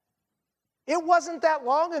 It wasn't that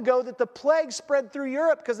long ago that the plague spread through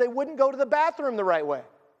Europe because they wouldn't go to the bathroom the right way.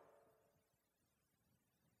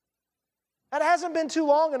 That hasn't been too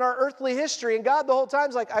long in our earthly history, and God the whole time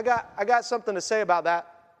is like, I got something to say about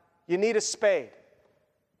that. You need a spade.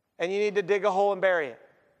 And you need to dig a hole and bury it.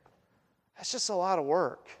 That's just a lot of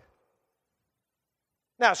work.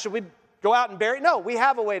 Now, should we go out and bury it? No, we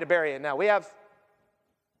have a way to bury it now. We have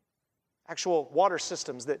actual water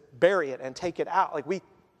systems that bury it and take it out. Like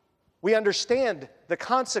we understand the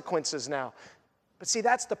consequences now. But see,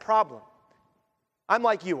 that's the problem. I'm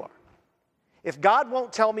like you are. If God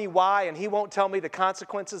won't tell me why and He won't tell me the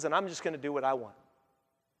consequences, then I'm just going to do what I want.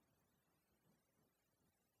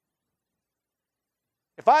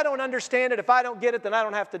 If I don't understand it, if I don't get it, then I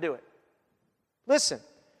don't have to do it. Listen,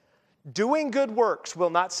 doing good works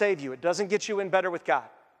will not save you. It doesn't get you in better with God.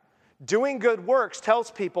 Doing good works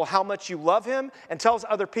tells people how much you love Him and tells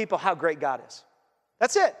other people how great God is.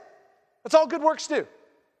 That's it. That's all good works do.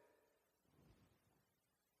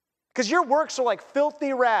 Because your works are like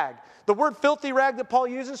filthy rag. The word filthy rag that Paul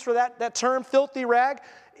uses for that term, filthy rag,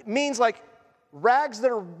 it means like rags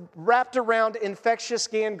that are wrapped around infectious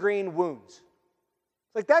gangrene wounds.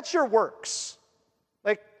 Like, that's your works.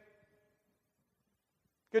 Like,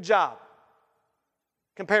 good job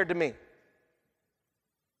compared to me.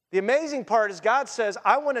 The amazing part is God says,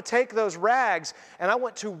 I want to take those rags and I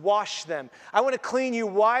want to wash them. I want to clean you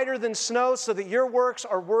whiter than snow so that your works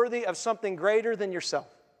are worthy of something greater than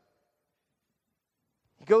yourself.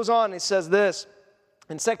 He goes on and he says this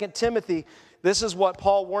in 2 Timothy. This is what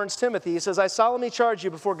Paul warns Timothy. He says, I solemnly charge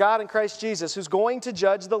you before God and Christ Jesus, who's going to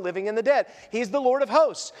judge the living and the dead. He's the Lord of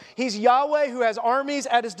hosts. He's Yahweh who has armies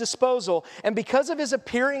at His disposal. And because of His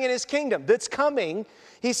appearing in His kingdom that's coming,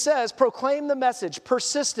 He says, proclaim the message,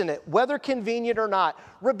 persist in it, whether convenient or not.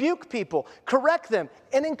 Rebuke people, correct them,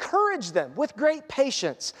 and encourage them with great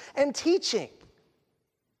patience and teaching.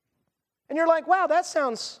 And you're like, wow, that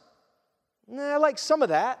sounds, I like some of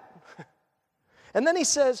that. And then he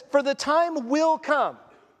says, for the time will come.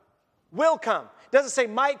 Will come. It doesn't say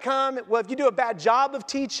might come. Well, if you do a bad job of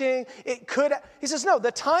teaching, it could. He says, no,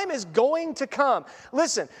 the time is going to come.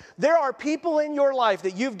 Listen, there are people in your life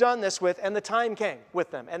that you've done this with, and the time came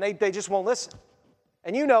with them, and they just won't listen.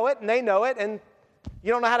 And you know it, and they know it, and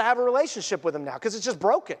you don't know how to have a relationship with them now because it's just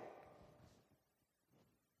broken.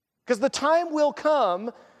 Because the time will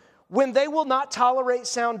come when they will not tolerate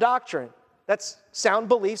sound doctrine. That's sound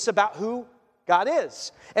beliefs about who God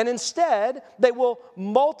is. And instead, they will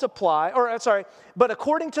but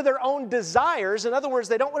according to their own desires, in other words,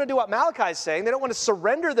 they don't want to do what Malachi is saying. They don't want to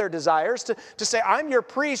surrender their desires to say, I'm your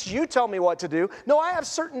priest, you tell me what to do. No, I have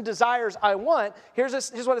certain desires I want. Here's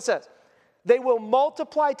what it says. They will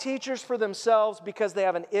multiply teachers for themselves because they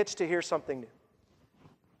have an itch to hear something new.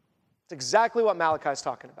 It's exactly what Malachi is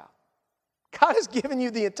talking about. God has given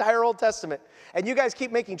you the entire Old Testament, and you guys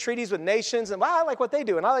keep making treaties with nations, and well, I like what they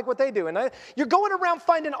do, and I like what they do. And you're going around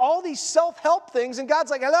finding all these self-help things, and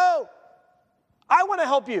God's like, hello, I want to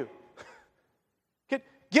help you.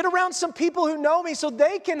 Get around some people who know me so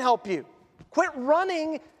they can help you. Quit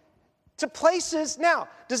running to places. Now,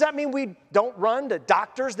 does that mean we don't run to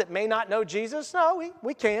doctors that may not know Jesus? No,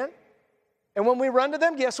 we can. And when we run to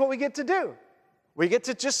them, guess what we get to do? We get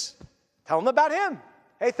to just tell them about Him.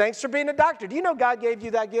 Hey, thanks for being a doctor. Do you know God gave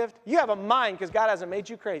you that gift? You have a mind because God hasn't made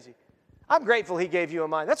you crazy. I'm grateful He gave you a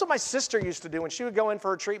mind. That's what my sister used to do when she would go in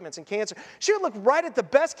for her treatments and cancer. She would look right at the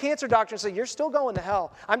best cancer doctor and say, you're still going to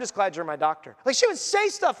hell. I'm just glad you're my doctor. Like, she would say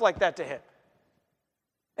stuff like that to him.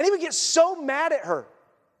 And he would get so mad at her.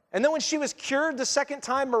 And then when she was cured the second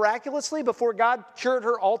time miraculously before God cured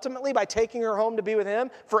her ultimately by taking her home to be with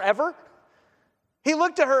Him forever, he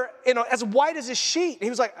looked at her, as white as a sheet. He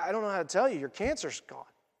was like, I don't know how to tell you, your cancer's gone.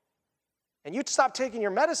 And you stop taking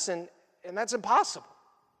your medicine, and that's impossible.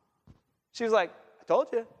 She was like, I told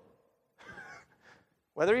you.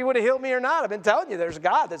 Whether He would have healed me or not, I've been telling you, there's a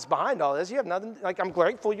God that's behind all this. You have nothing, like, I'm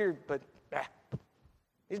grateful but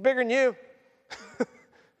He's bigger than you.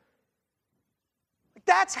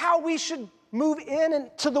 That's how we should move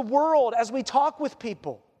into the world as we talk with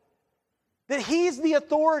people. That he's the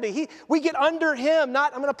authority. We get under him,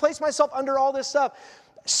 not I'm going to place myself under all this stuff.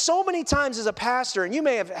 So many times as a pastor, and you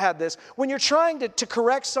may have had this, when you're trying to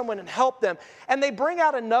correct someone and help them, and they bring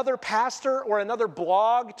out another pastor or another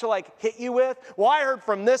blog to like hit you with, well, I heard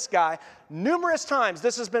from this guy. Numerous times,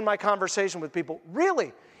 this has been my conversation with people.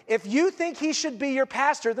 Really, if you think he should be your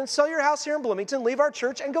pastor, then sell your house here in Bloomington, leave our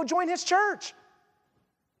church, and go join his church.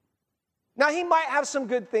 Now, he might have some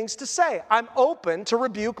good things to say. I'm open to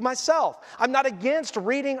rebuke myself. I'm not against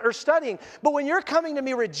reading or studying. But when you're coming to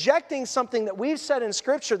me rejecting something that we've said in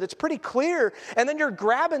Scripture that's pretty clear, and then you're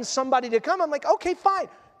grabbing somebody to come, I'm like, okay, fine.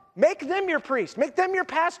 Make them your priest. Make them your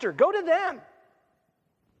pastor. Go to them.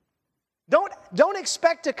 Don't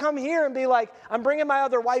expect to come here and be like, I'm bringing my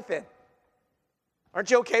other wife in. Aren't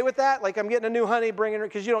you okay with that? Like, I'm getting a new honey, bringing her,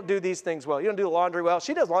 because you don't do these things well. You don't do laundry well.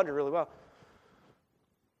 She does laundry really well.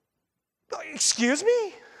 Excuse me?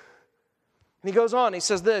 And he goes on, he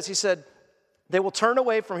says this, he said, they will turn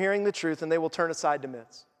away from hearing the truth and they will turn aside to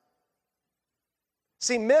myths.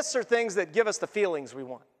 See, myths are things that give us the feelings we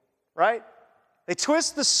want, right? They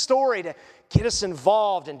twist the story to get us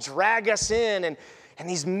involved and drag us in, and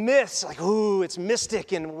these myths, like, ooh, it's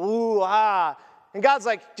mystic and ooh, ah. And God's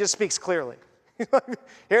like, just speaks clearly.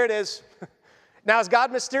 Here it is. Now, is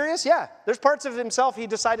God mysterious? Yeah. There's parts of himself he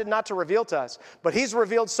decided not to reveal to us. But he's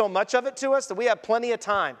revealed so much of it to us that we have plenty of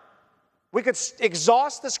time. We could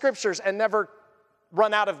exhaust the Scriptures and never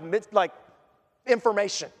run out of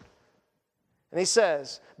information. And he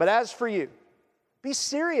says, but as for you, be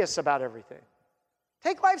serious about everything.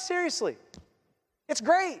 Take life seriously. It's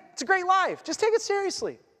great. It's a great life. Just take it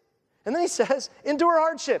seriously. And then he says, endure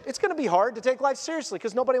hardship. It's going to be hard to take life seriously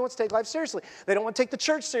because nobody wants to take life seriously. They don't want to take the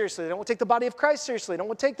church seriously. They don't want to take the body of Christ seriously. They don't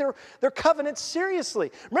want to take their covenants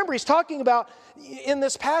seriously. Remember, he's talking about, in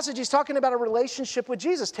this passage, he's talking about a relationship with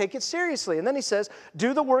Jesus. Take it seriously. And then he says,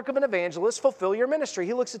 do the work of an evangelist, fulfill your ministry.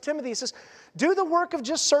 He looks at Timothy, he says, do the work of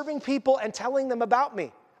just serving people and telling them about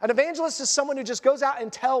me. An evangelist is someone who just goes out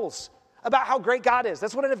and tells about how great God is.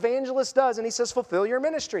 That's what an evangelist does. And he says, fulfill your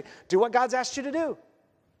ministry. Do what God's asked you to do.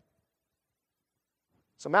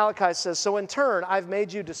 So Malachi says, so in turn, I've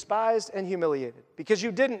made you despised and humiliated because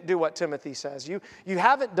you didn't do what Timothy says. You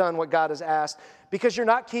haven't done what God has asked because you're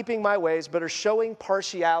not keeping my ways, but are showing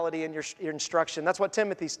partiality in your instruction. That's what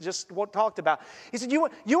Timothy just talked about. He said, you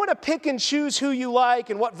want to pick and choose who you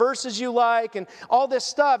like and what verses you like and all this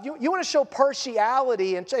stuff. You want to show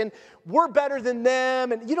partiality and we're better than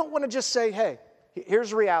them. And you don't want to just say, hey,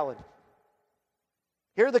 here's reality.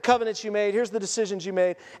 Here are the covenants you made. Here's the decisions you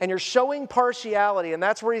made. And you're showing partiality. And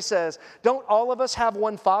that's where he says, don't all of us have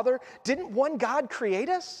one Father? Didn't one God create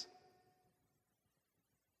us?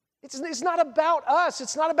 It's not about us.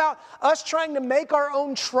 It's not about us trying to make our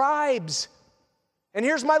own tribes. And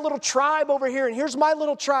here's my little tribe over here, and here's my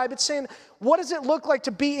little tribe. It's saying, what does it look like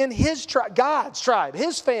to be in his tribe, God's tribe,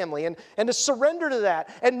 his family, and to surrender to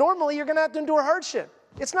that? And normally you're going to have to endure hardship.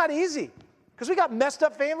 It's not easy because we got messed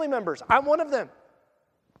up family members. I'm one of them.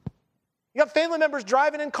 You got family members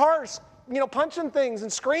driving in cars, punching things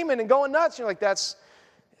and screaming and going nuts. You're like, that's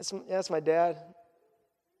my dad.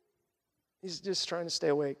 He's just trying to stay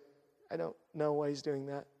awake. I don't know why he's doing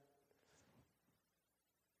that.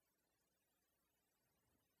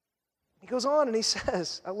 He goes on and he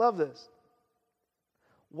says, I love this.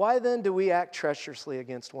 Why then do we act treacherously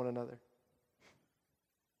against one another,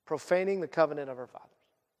 profaning the covenant of our fathers?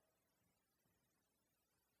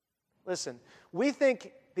 Listen, we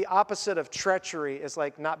think the opposite of treachery is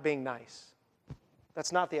like not being nice.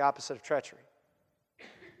 That's not the opposite of treachery.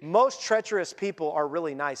 Most treacherous people are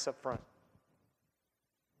really nice up front.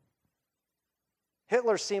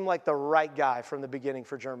 Hitler seemed like the right guy from the beginning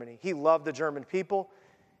for Germany. He loved the German people.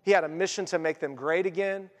 He had a mission to make them great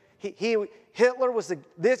again. Hitler was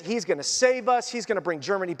he's going to save us. He's going to bring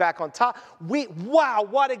Germany back on top. Wow,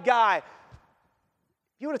 what a guy.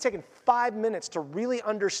 You would have taken 5 minutes to really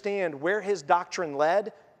understand where his doctrine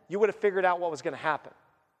led, you would have figured out what was going to happen.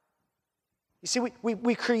 You see,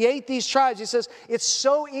 we create these tribes. He says, it's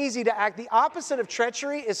so easy to act. The opposite of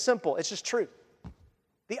treachery is simple. It's just truth.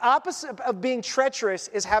 The opposite of being treacherous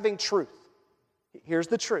is having truth. Here's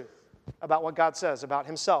the truth about what God says about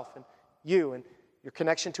himself and you and your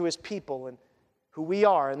connection to his people and who we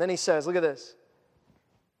are. And then he says, look at this.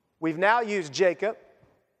 We've now used Jacob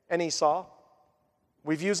and Esau.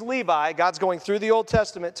 We've used Levi. God's going through the Old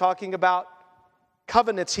Testament talking about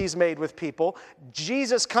covenants he's made with people.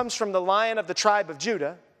 Jesus comes from the lion of the tribe of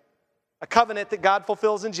Judah. A covenant that God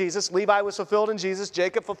fulfills in Jesus. Levi was fulfilled in Jesus.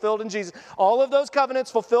 Jacob fulfilled in Jesus. All of those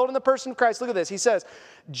covenants fulfilled in the person of Christ. Look at this. He says,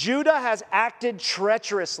 Judah has acted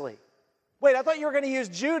treacherously. Wait, I thought you were going to use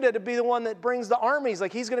Judah to be the one that brings the armies.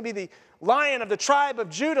 Like he's going to be the lion of the tribe of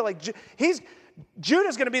Judah. Like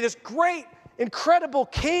Judah's going to be this great, incredible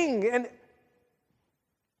king.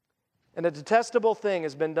 And a detestable thing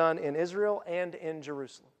has been done in Israel and in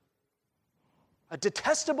Jerusalem. A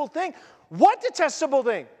detestable thing? What detestable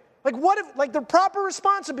thing? Like the proper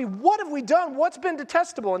response would be, what have we done? What's been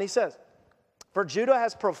detestable? And he says, for Judah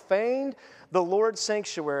has profaned the Lord's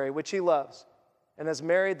sanctuary, which he loves, and has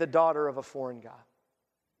married the daughter of a foreign god.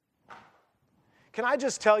 Can I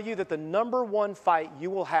just tell you that the number one fight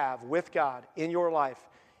you will have with God in your life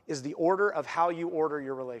is the order of how you order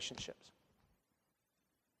your relationships.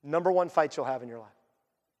 Number one fight you'll have in your life.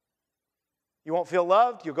 You won't feel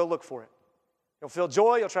loved, you'll go look for it. You don't feel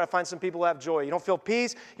joy, you'll try to find some people who have joy. You don't feel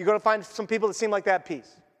peace, you're going to find some people that seem like they have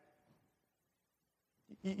peace.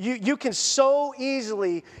 You can so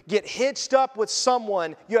easily get hitched up with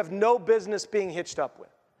someone you have no business being hitched up with.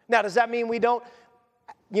 Now, does that mean we don't,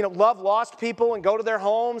 love lost people and go to their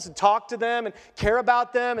homes and talk to them and care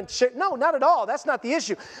about them and share? No, not at all. That's not the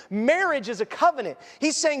issue. Marriage is a covenant.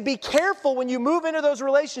 He's saying be careful when you move into those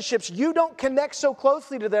relationships. You don't connect so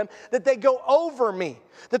closely to them that they go over me,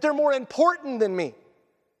 that they're more important than me.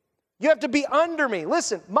 You have to be under me.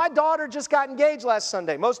 Listen, my daughter just got engaged last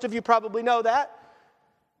Sunday. Most of you probably know that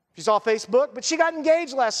if you saw Facebook, but she got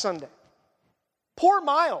engaged last Sunday. Poor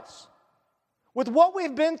Miles. With what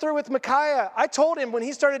we've been through with Micaiah, I told him when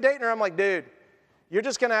he started dating her, I'm like, dude, you're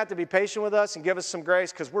just going to have to be patient with us and give us some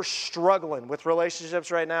grace because we're struggling with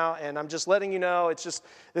relationships right now. And I'm just letting you know, this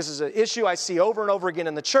is an issue I see over and over again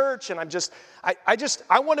in the church. And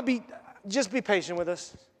I want to be patient with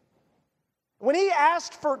us. When he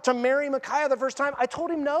asked to marry Micaiah the first time, I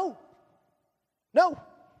told him no. No.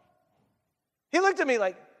 He looked at me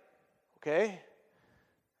like, okay.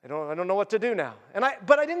 I don't know what to do now.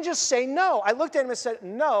 But I didn't just say no. I looked at him and said,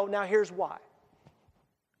 no, now here's why.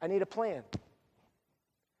 I need a plan.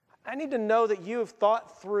 I need to know that you have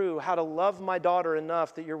thought through how to love my daughter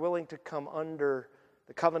enough that you're willing to come under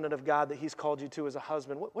the covenant of God that he's called you to as a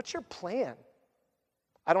husband. What's your plan?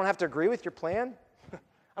 I don't have to agree with your plan. I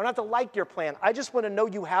don't have to like your plan. I just want to know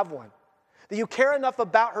you have one. That you care enough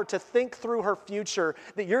about her to think through her future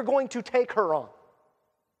that you're going to take her on.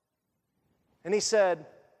 And he said,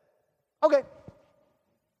 okay.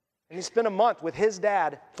 And he spent a month with his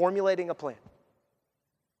dad formulating a plan.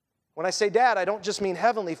 When I say dad, I don't just mean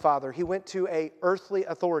heavenly father. He went to an earthly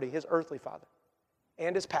authority, his earthly father,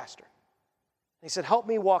 and his pastor. And he said, help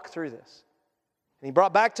me walk through this. And he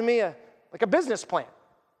brought back to me a business plan.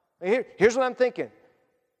 Here's what I'm thinking.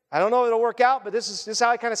 I don't know if it'll work out, but this is how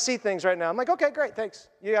I kind of see things right now. I'm like, okay, great, thanks.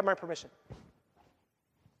 You got my permission.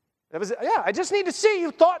 I just need to see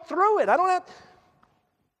you thought through it. I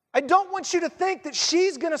don't want you to think that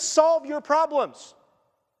she's going to solve your problems.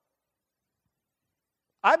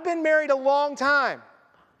 I've been married a long time.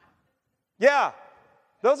 Yeah.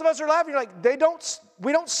 Those of us who are laughing, you're like,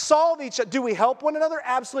 we don't solve each other. Do we help one another?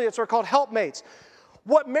 Absolutely. It's what are called helpmates.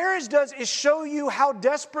 What marriage does is show you how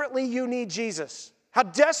desperately you need Jesus. How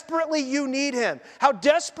desperately you need him. How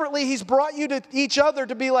desperately he's brought you to each other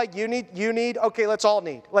to be like, you need, okay, let's all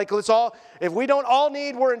need. If we don't all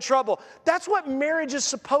need, we're in trouble. That's what marriage is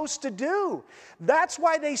supposed to do. That's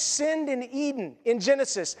why they sinned in Eden in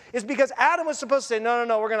Genesis, is because Adam was supposed to say, no,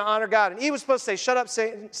 we're going to honor God. And Eve was supposed to say, shut up,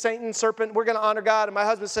 Satan, serpent, we're going to honor God. And my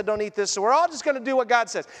husband said, don't eat this. So we're all just going to do what God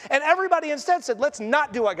says. And everybody instead said, let's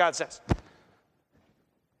not do what God says.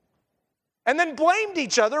 And then blamed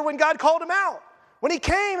each other when God called him out. When he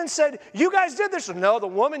came and said, you guys did this. No, the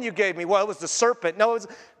woman you gave me. Well, it was the serpent. No,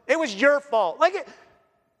 it was your fault. I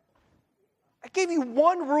gave you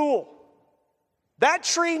one rule. That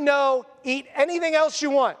tree, no. Eat anything else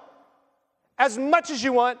you want. As much as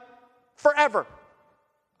you want. Forever.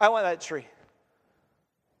 I want that tree.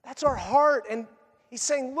 That's our heart. And he's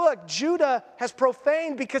saying, look, Judah has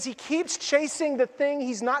profaned because he keeps chasing the thing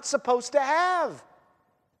he's not supposed to have.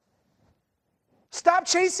 Stop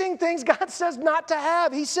chasing things God says not to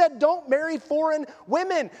have. He said, don't marry foreign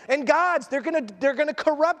women and gods. They're gonna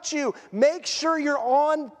corrupt you. Make sure you're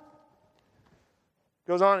on.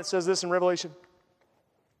 Goes on, it says this in Revelation.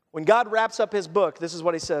 When God wraps up his book, this is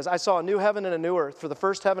what he says. I saw a new heaven and a new earth, for the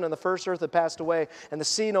first heaven and the first earth had passed away, and the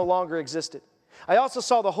sea no longer existed. I also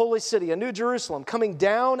saw the holy city, a new Jerusalem, coming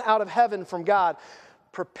down out of heaven from God,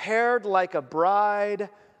 prepared like a bride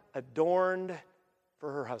adorned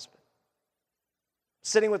for her husband.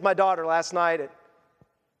 Sitting with my daughter last night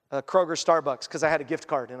at Kroger Starbucks because I had a gift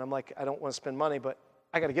card, and I'm like, I don't want to spend money, but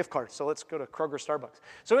I got a gift card, so let's go to Kroger Starbucks.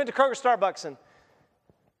 So we went to Kroger Starbucks, and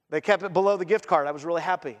they kept it below the gift card. I was really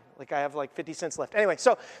happy. Like, I have like 50 cents left. Anyway,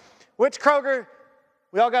 so went to Kroger.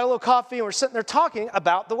 We all got a little coffee, and we're sitting there talking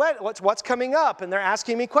about the wedding, what's coming up, and they're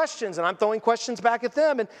asking me questions, and I'm throwing questions back at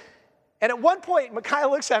them. And at one point, Micaiah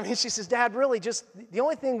looks at me, and she says, Dad, really, just the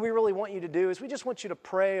only thing we really want you to do is we just want you to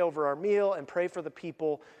pray over our meal and pray for the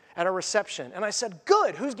people at our reception. And I said,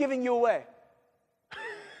 good, who's giving you away?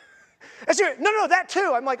 And she went, no, that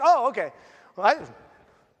too. I'm like, oh, okay. Well,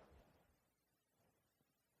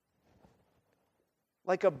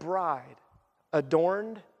 like a bride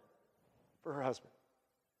adorned for her husband.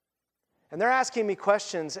 And they're asking me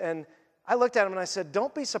questions, and I looked at them and I said,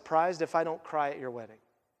 don't be surprised if I don't cry at your wedding.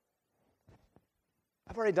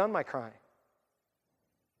 I've already done my crying.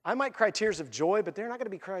 I might cry tears of joy, but they're not going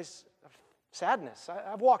to be cries of sadness.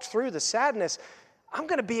 I've walked through the sadness. I'm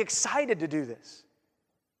going to be excited to do this.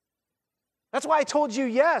 That's why I told you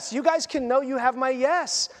yes. You guys can know you have my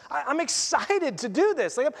yes. I'm excited to do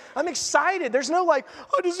this. Like, I'm excited. There's no like,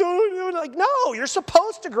 I just don't like, no, you're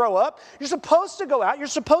supposed to grow up. You're supposed to go out. You're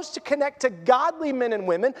supposed to connect to godly men and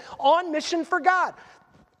women on mission for God.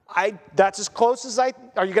 That's as close as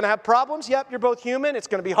are you going to have problems? Yep, you're both human. It's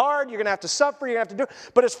going to be hard. You're going to have to suffer. You're going to have to do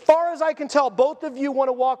it. But as far as I can tell, both of you want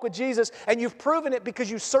to walk with Jesus, and you've proven it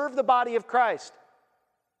because you serve the body of Christ.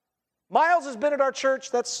 Miles has been at our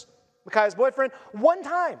church. That's Micaiah's boyfriend, one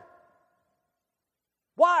time.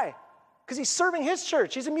 Why? Because he's serving his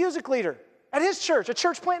church. He's a music leader at his church, a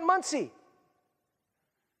church plant in Muncie.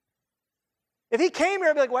 If he came here,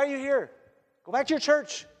 I'd be like, why are you here? Go back to your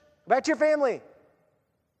church. Go back to your family.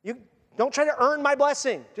 You don't try to earn my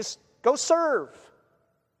blessing. Just go serve.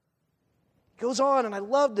 It goes on, and I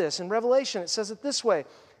love this. In Revelation, it says it this way.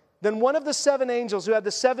 Then one of the 7 angels who had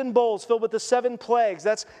the 7 bowls filled with the 7 plagues,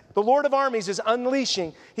 that's the Lord of armies is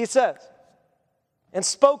unleashing, he says, and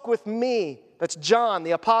spoke with me, that's John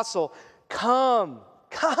the apostle, come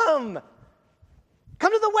to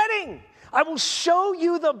the wedding. I will show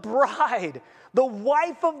you the bride, the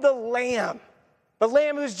wife of the Lamb. The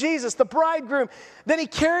Lamb who's Jesus, the bridegroom. Then he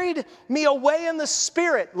carried me away in the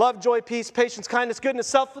Spirit. Love, joy, peace, patience, kindness, goodness,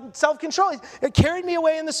 self-control. It carried me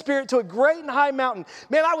away in the Spirit to a great and high mountain.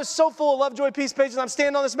 Man, I was so full of love, joy, peace, patience. I'm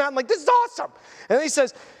standing on this mountain like, this is awesome. And then he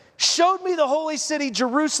says, showed me the holy city,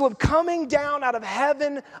 Jerusalem, coming down out of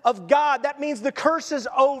heaven of God. That means the curse is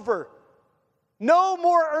over. No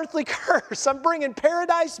more earthly curse. I'm bringing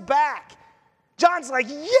paradise back. John's like,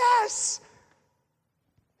 yes.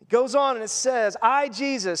 Goes on and it says, I,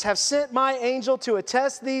 Jesus, have sent my angel to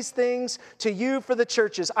attest these things to you for the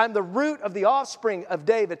churches. I'm the root of the offspring of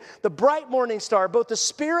David, the bright morning star, both the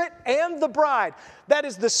Spirit and the bride. That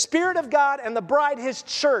is the Spirit of God and the bride, his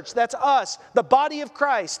church. That's us, the body of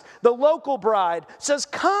Christ. The local bride says,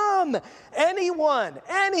 come.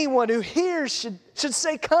 Anyone who hears should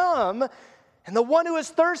say, come. And the one who is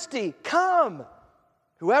thirsty, come.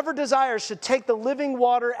 Whoever desires should take the living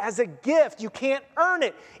water as a gift. You can't earn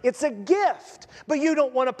it. It's a gift. But you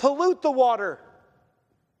don't want to pollute the water.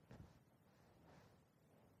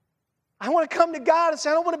 I want to come to God and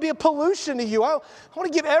say, I don't want to be a pollution to you. I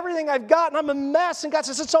want to give everything I've got, and I'm a mess. And God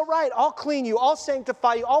says, it's all right. I'll clean you. I'll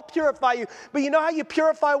sanctify you. I'll purify you. But you know how you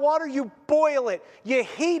purify water? You boil it. You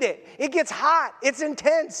heat it. It gets hot. It's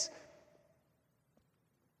intense.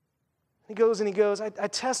 He goes, I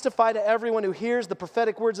testify to everyone who hears the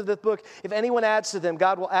prophetic words of this book. If anyone adds to them,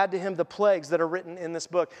 God will add to him the plagues that are written in this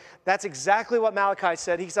book. That's exactly what Malachi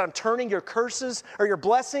said. He said, I'm turning your curses or your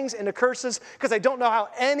blessings into curses because I don't know how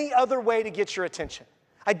any other way to get your attention.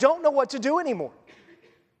 I don't know what to do anymore.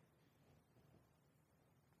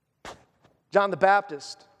 John the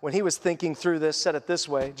Baptist, when he was thinking through this, said it this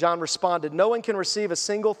way. John responded, no one can receive a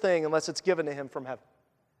single thing unless it's given to him from heaven,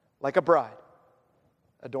 like a bride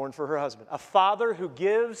adorned for her husband. A father who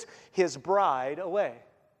gives his bride away.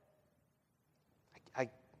 I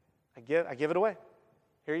give it away.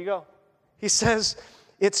 Here you go. He says,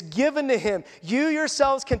 it's given to him. You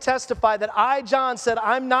yourselves can testify that I, John, said,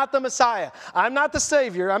 I'm not the Messiah. I'm not the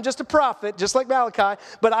Savior. I'm just a prophet, just like Malachi,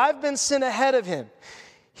 but I've been sent ahead of him.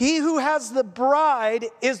 He who has the bride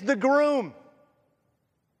is the groom.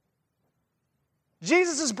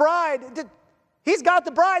 Jesus' bride, he's got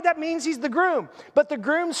the bride, that means he's the groom. But the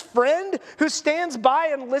groom's friend who stands by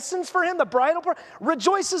and listens for him, the bridal bride,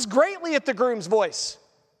 rejoices greatly at the groom's voice.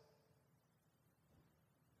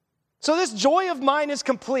 So this joy of mine is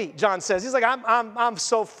complete, John says. He's like, I'm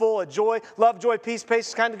so full of joy, love, joy, peace,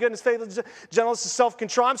 patience, kindness, goodness, faith, gentleness, and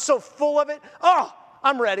self-control. I'm so full of it. Oh,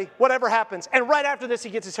 I'm ready, whatever happens. And right after this, he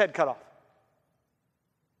gets his head cut off.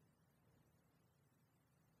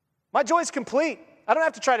 My joy is complete. I don't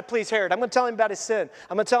have to try to please Herod. I'm going to tell him about his sin.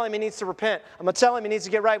 I'm going to tell him he needs to repent. I'm going to tell him he needs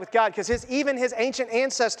to get right with God because even his ancient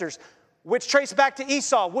ancestors, which trace back to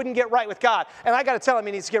Esau, wouldn't get right with God. And I got to tell him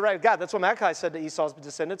he needs to get right with God. That's what Malachi said to Esau's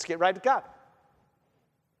descendants, get right with God.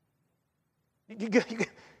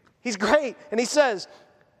 He's great. And he says,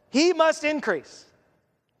 he must increase,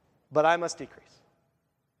 but I must decrease.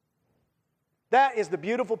 That is the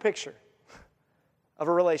beautiful picture of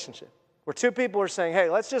a relationship where two people are saying, hey,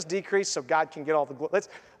 let's just decrease so God can get all the glory.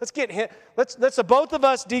 Let's get him. Let's both of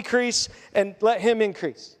us decrease and let him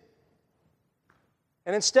increase.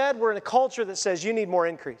 And instead, we're in a culture that says you need more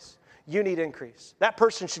increase. You need increase. That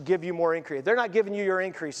person should give you more increase. They're not giving you your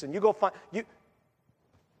increase, and you go find you.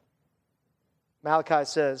 Malachi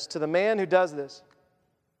says, to the man who does this,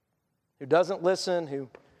 who doesn't listen, who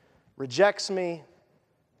rejects me,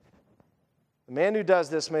 the man who does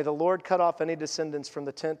this, may the Lord cut off any descendants from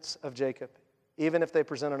the tents of Jacob, even if they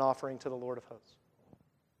present an offering to the Lord of hosts.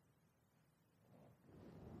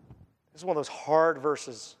 This is one of those hard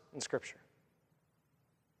verses in Scripture.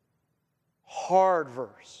 Hard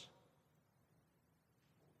verse.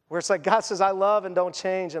 Where it's like God says, I love and don't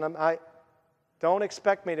change, and I don't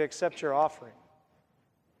expect me to accept your offering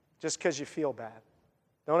just because you feel bad.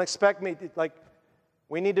 Don't expect me,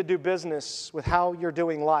 we need to do business with how you're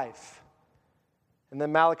doing life. And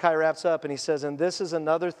then Malachi wraps up and he says, and this is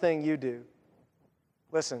another thing you do.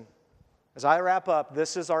 Listen, as I wrap up,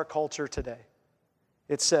 this is our culture today.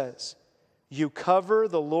 It says, you cover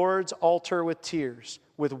the Lord's altar with tears,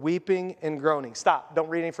 with weeping and groaning. Stop, don't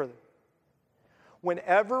read any further.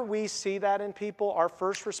 Whenever we see that in people, our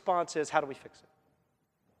first response is, how do we fix it?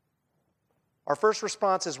 Our first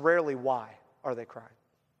response is rarely, why are they crying?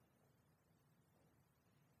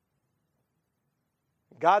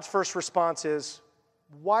 God's first response is,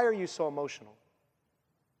 why are you so emotional?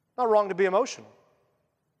 Not wrong to be emotional,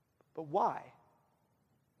 but why?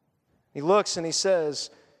 He looks and he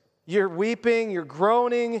says, you're weeping, you're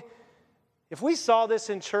groaning. If we saw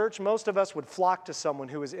this in church, most of us would flock to someone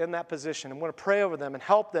who is in that position and want to pray over them and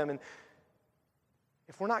help them. And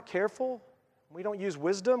if we're not careful, we don't use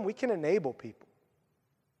wisdom, we can enable people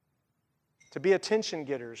to be attention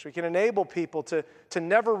getters. We can enable people to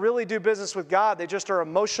never really do business with God. They just are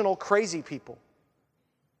emotional, crazy people.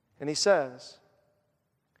 And he says,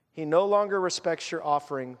 he no longer respects your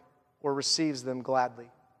offering or receives them gladly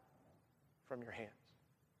from your hands.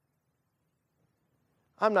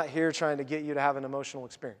 I'm not here trying to get you to have an emotional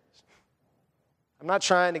experience. I'm not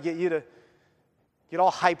trying to get you to get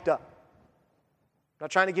all hyped up. I'm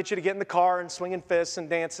not trying to get you to get in the car and swinging fists and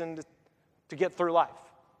dancing to get through life.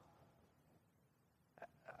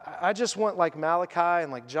 I just want, like Malachi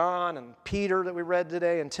and like John and Peter that we read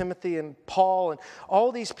today and Timothy and Paul and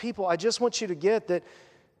all these people, I just want you to get that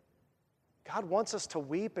God wants us to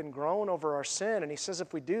weep and groan over our sin. And he says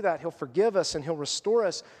if we do that, he'll forgive us and he'll restore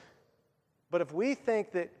us. But if we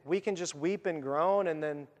think that we can just weep and groan and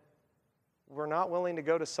then we're not willing to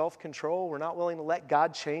go to self-control, we're not willing to let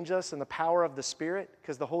God change us in the power of the Spirit,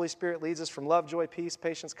 because the Holy Spirit leads us from love, joy, peace,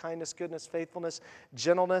 patience, kindness, goodness, faithfulness,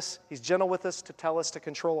 gentleness. He's gentle with us to tell us to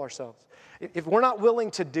control ourselves. If we're not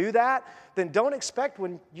willing to do that, then don't expect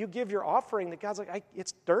when you give your offering that God's like,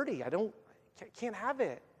 it's dirty. I can't have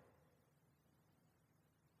it.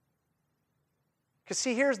 Because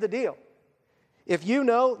see, here's the deal. If you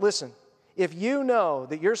know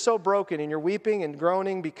that you're so broken and you're weeping and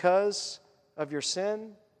groaning because of your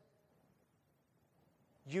sin,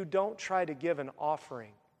 you don't try to give an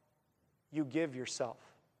offering. You give yourself.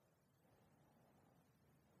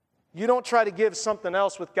 You don't try to give something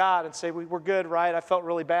else with God and say, we're good, right? I felt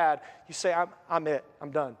really bad. You say, I'm it.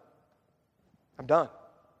 I'm done. I'm done.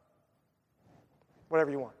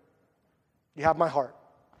 Whatever you want. You have my heart.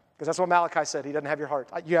 Because that's what Malachi said. He doesn't have your heart.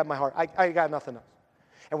 You have my heart. I got nothing else.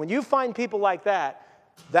 And when you find people like that,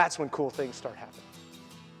 that's when cool things start happening.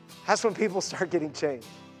 That's when people start getting changed.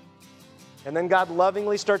 And then God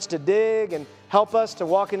lovingly starts to dig and help us to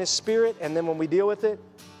walk in His Spirit. And then when we deal with it,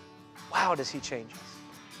 wow, does He change us?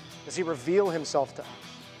 Does He reveal Himself to us?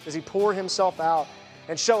 Does He pour Himself out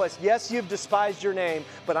and show us, yes, you've despised your name,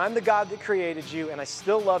 but I'm the God that created you, and I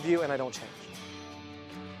still love you, and I don't change.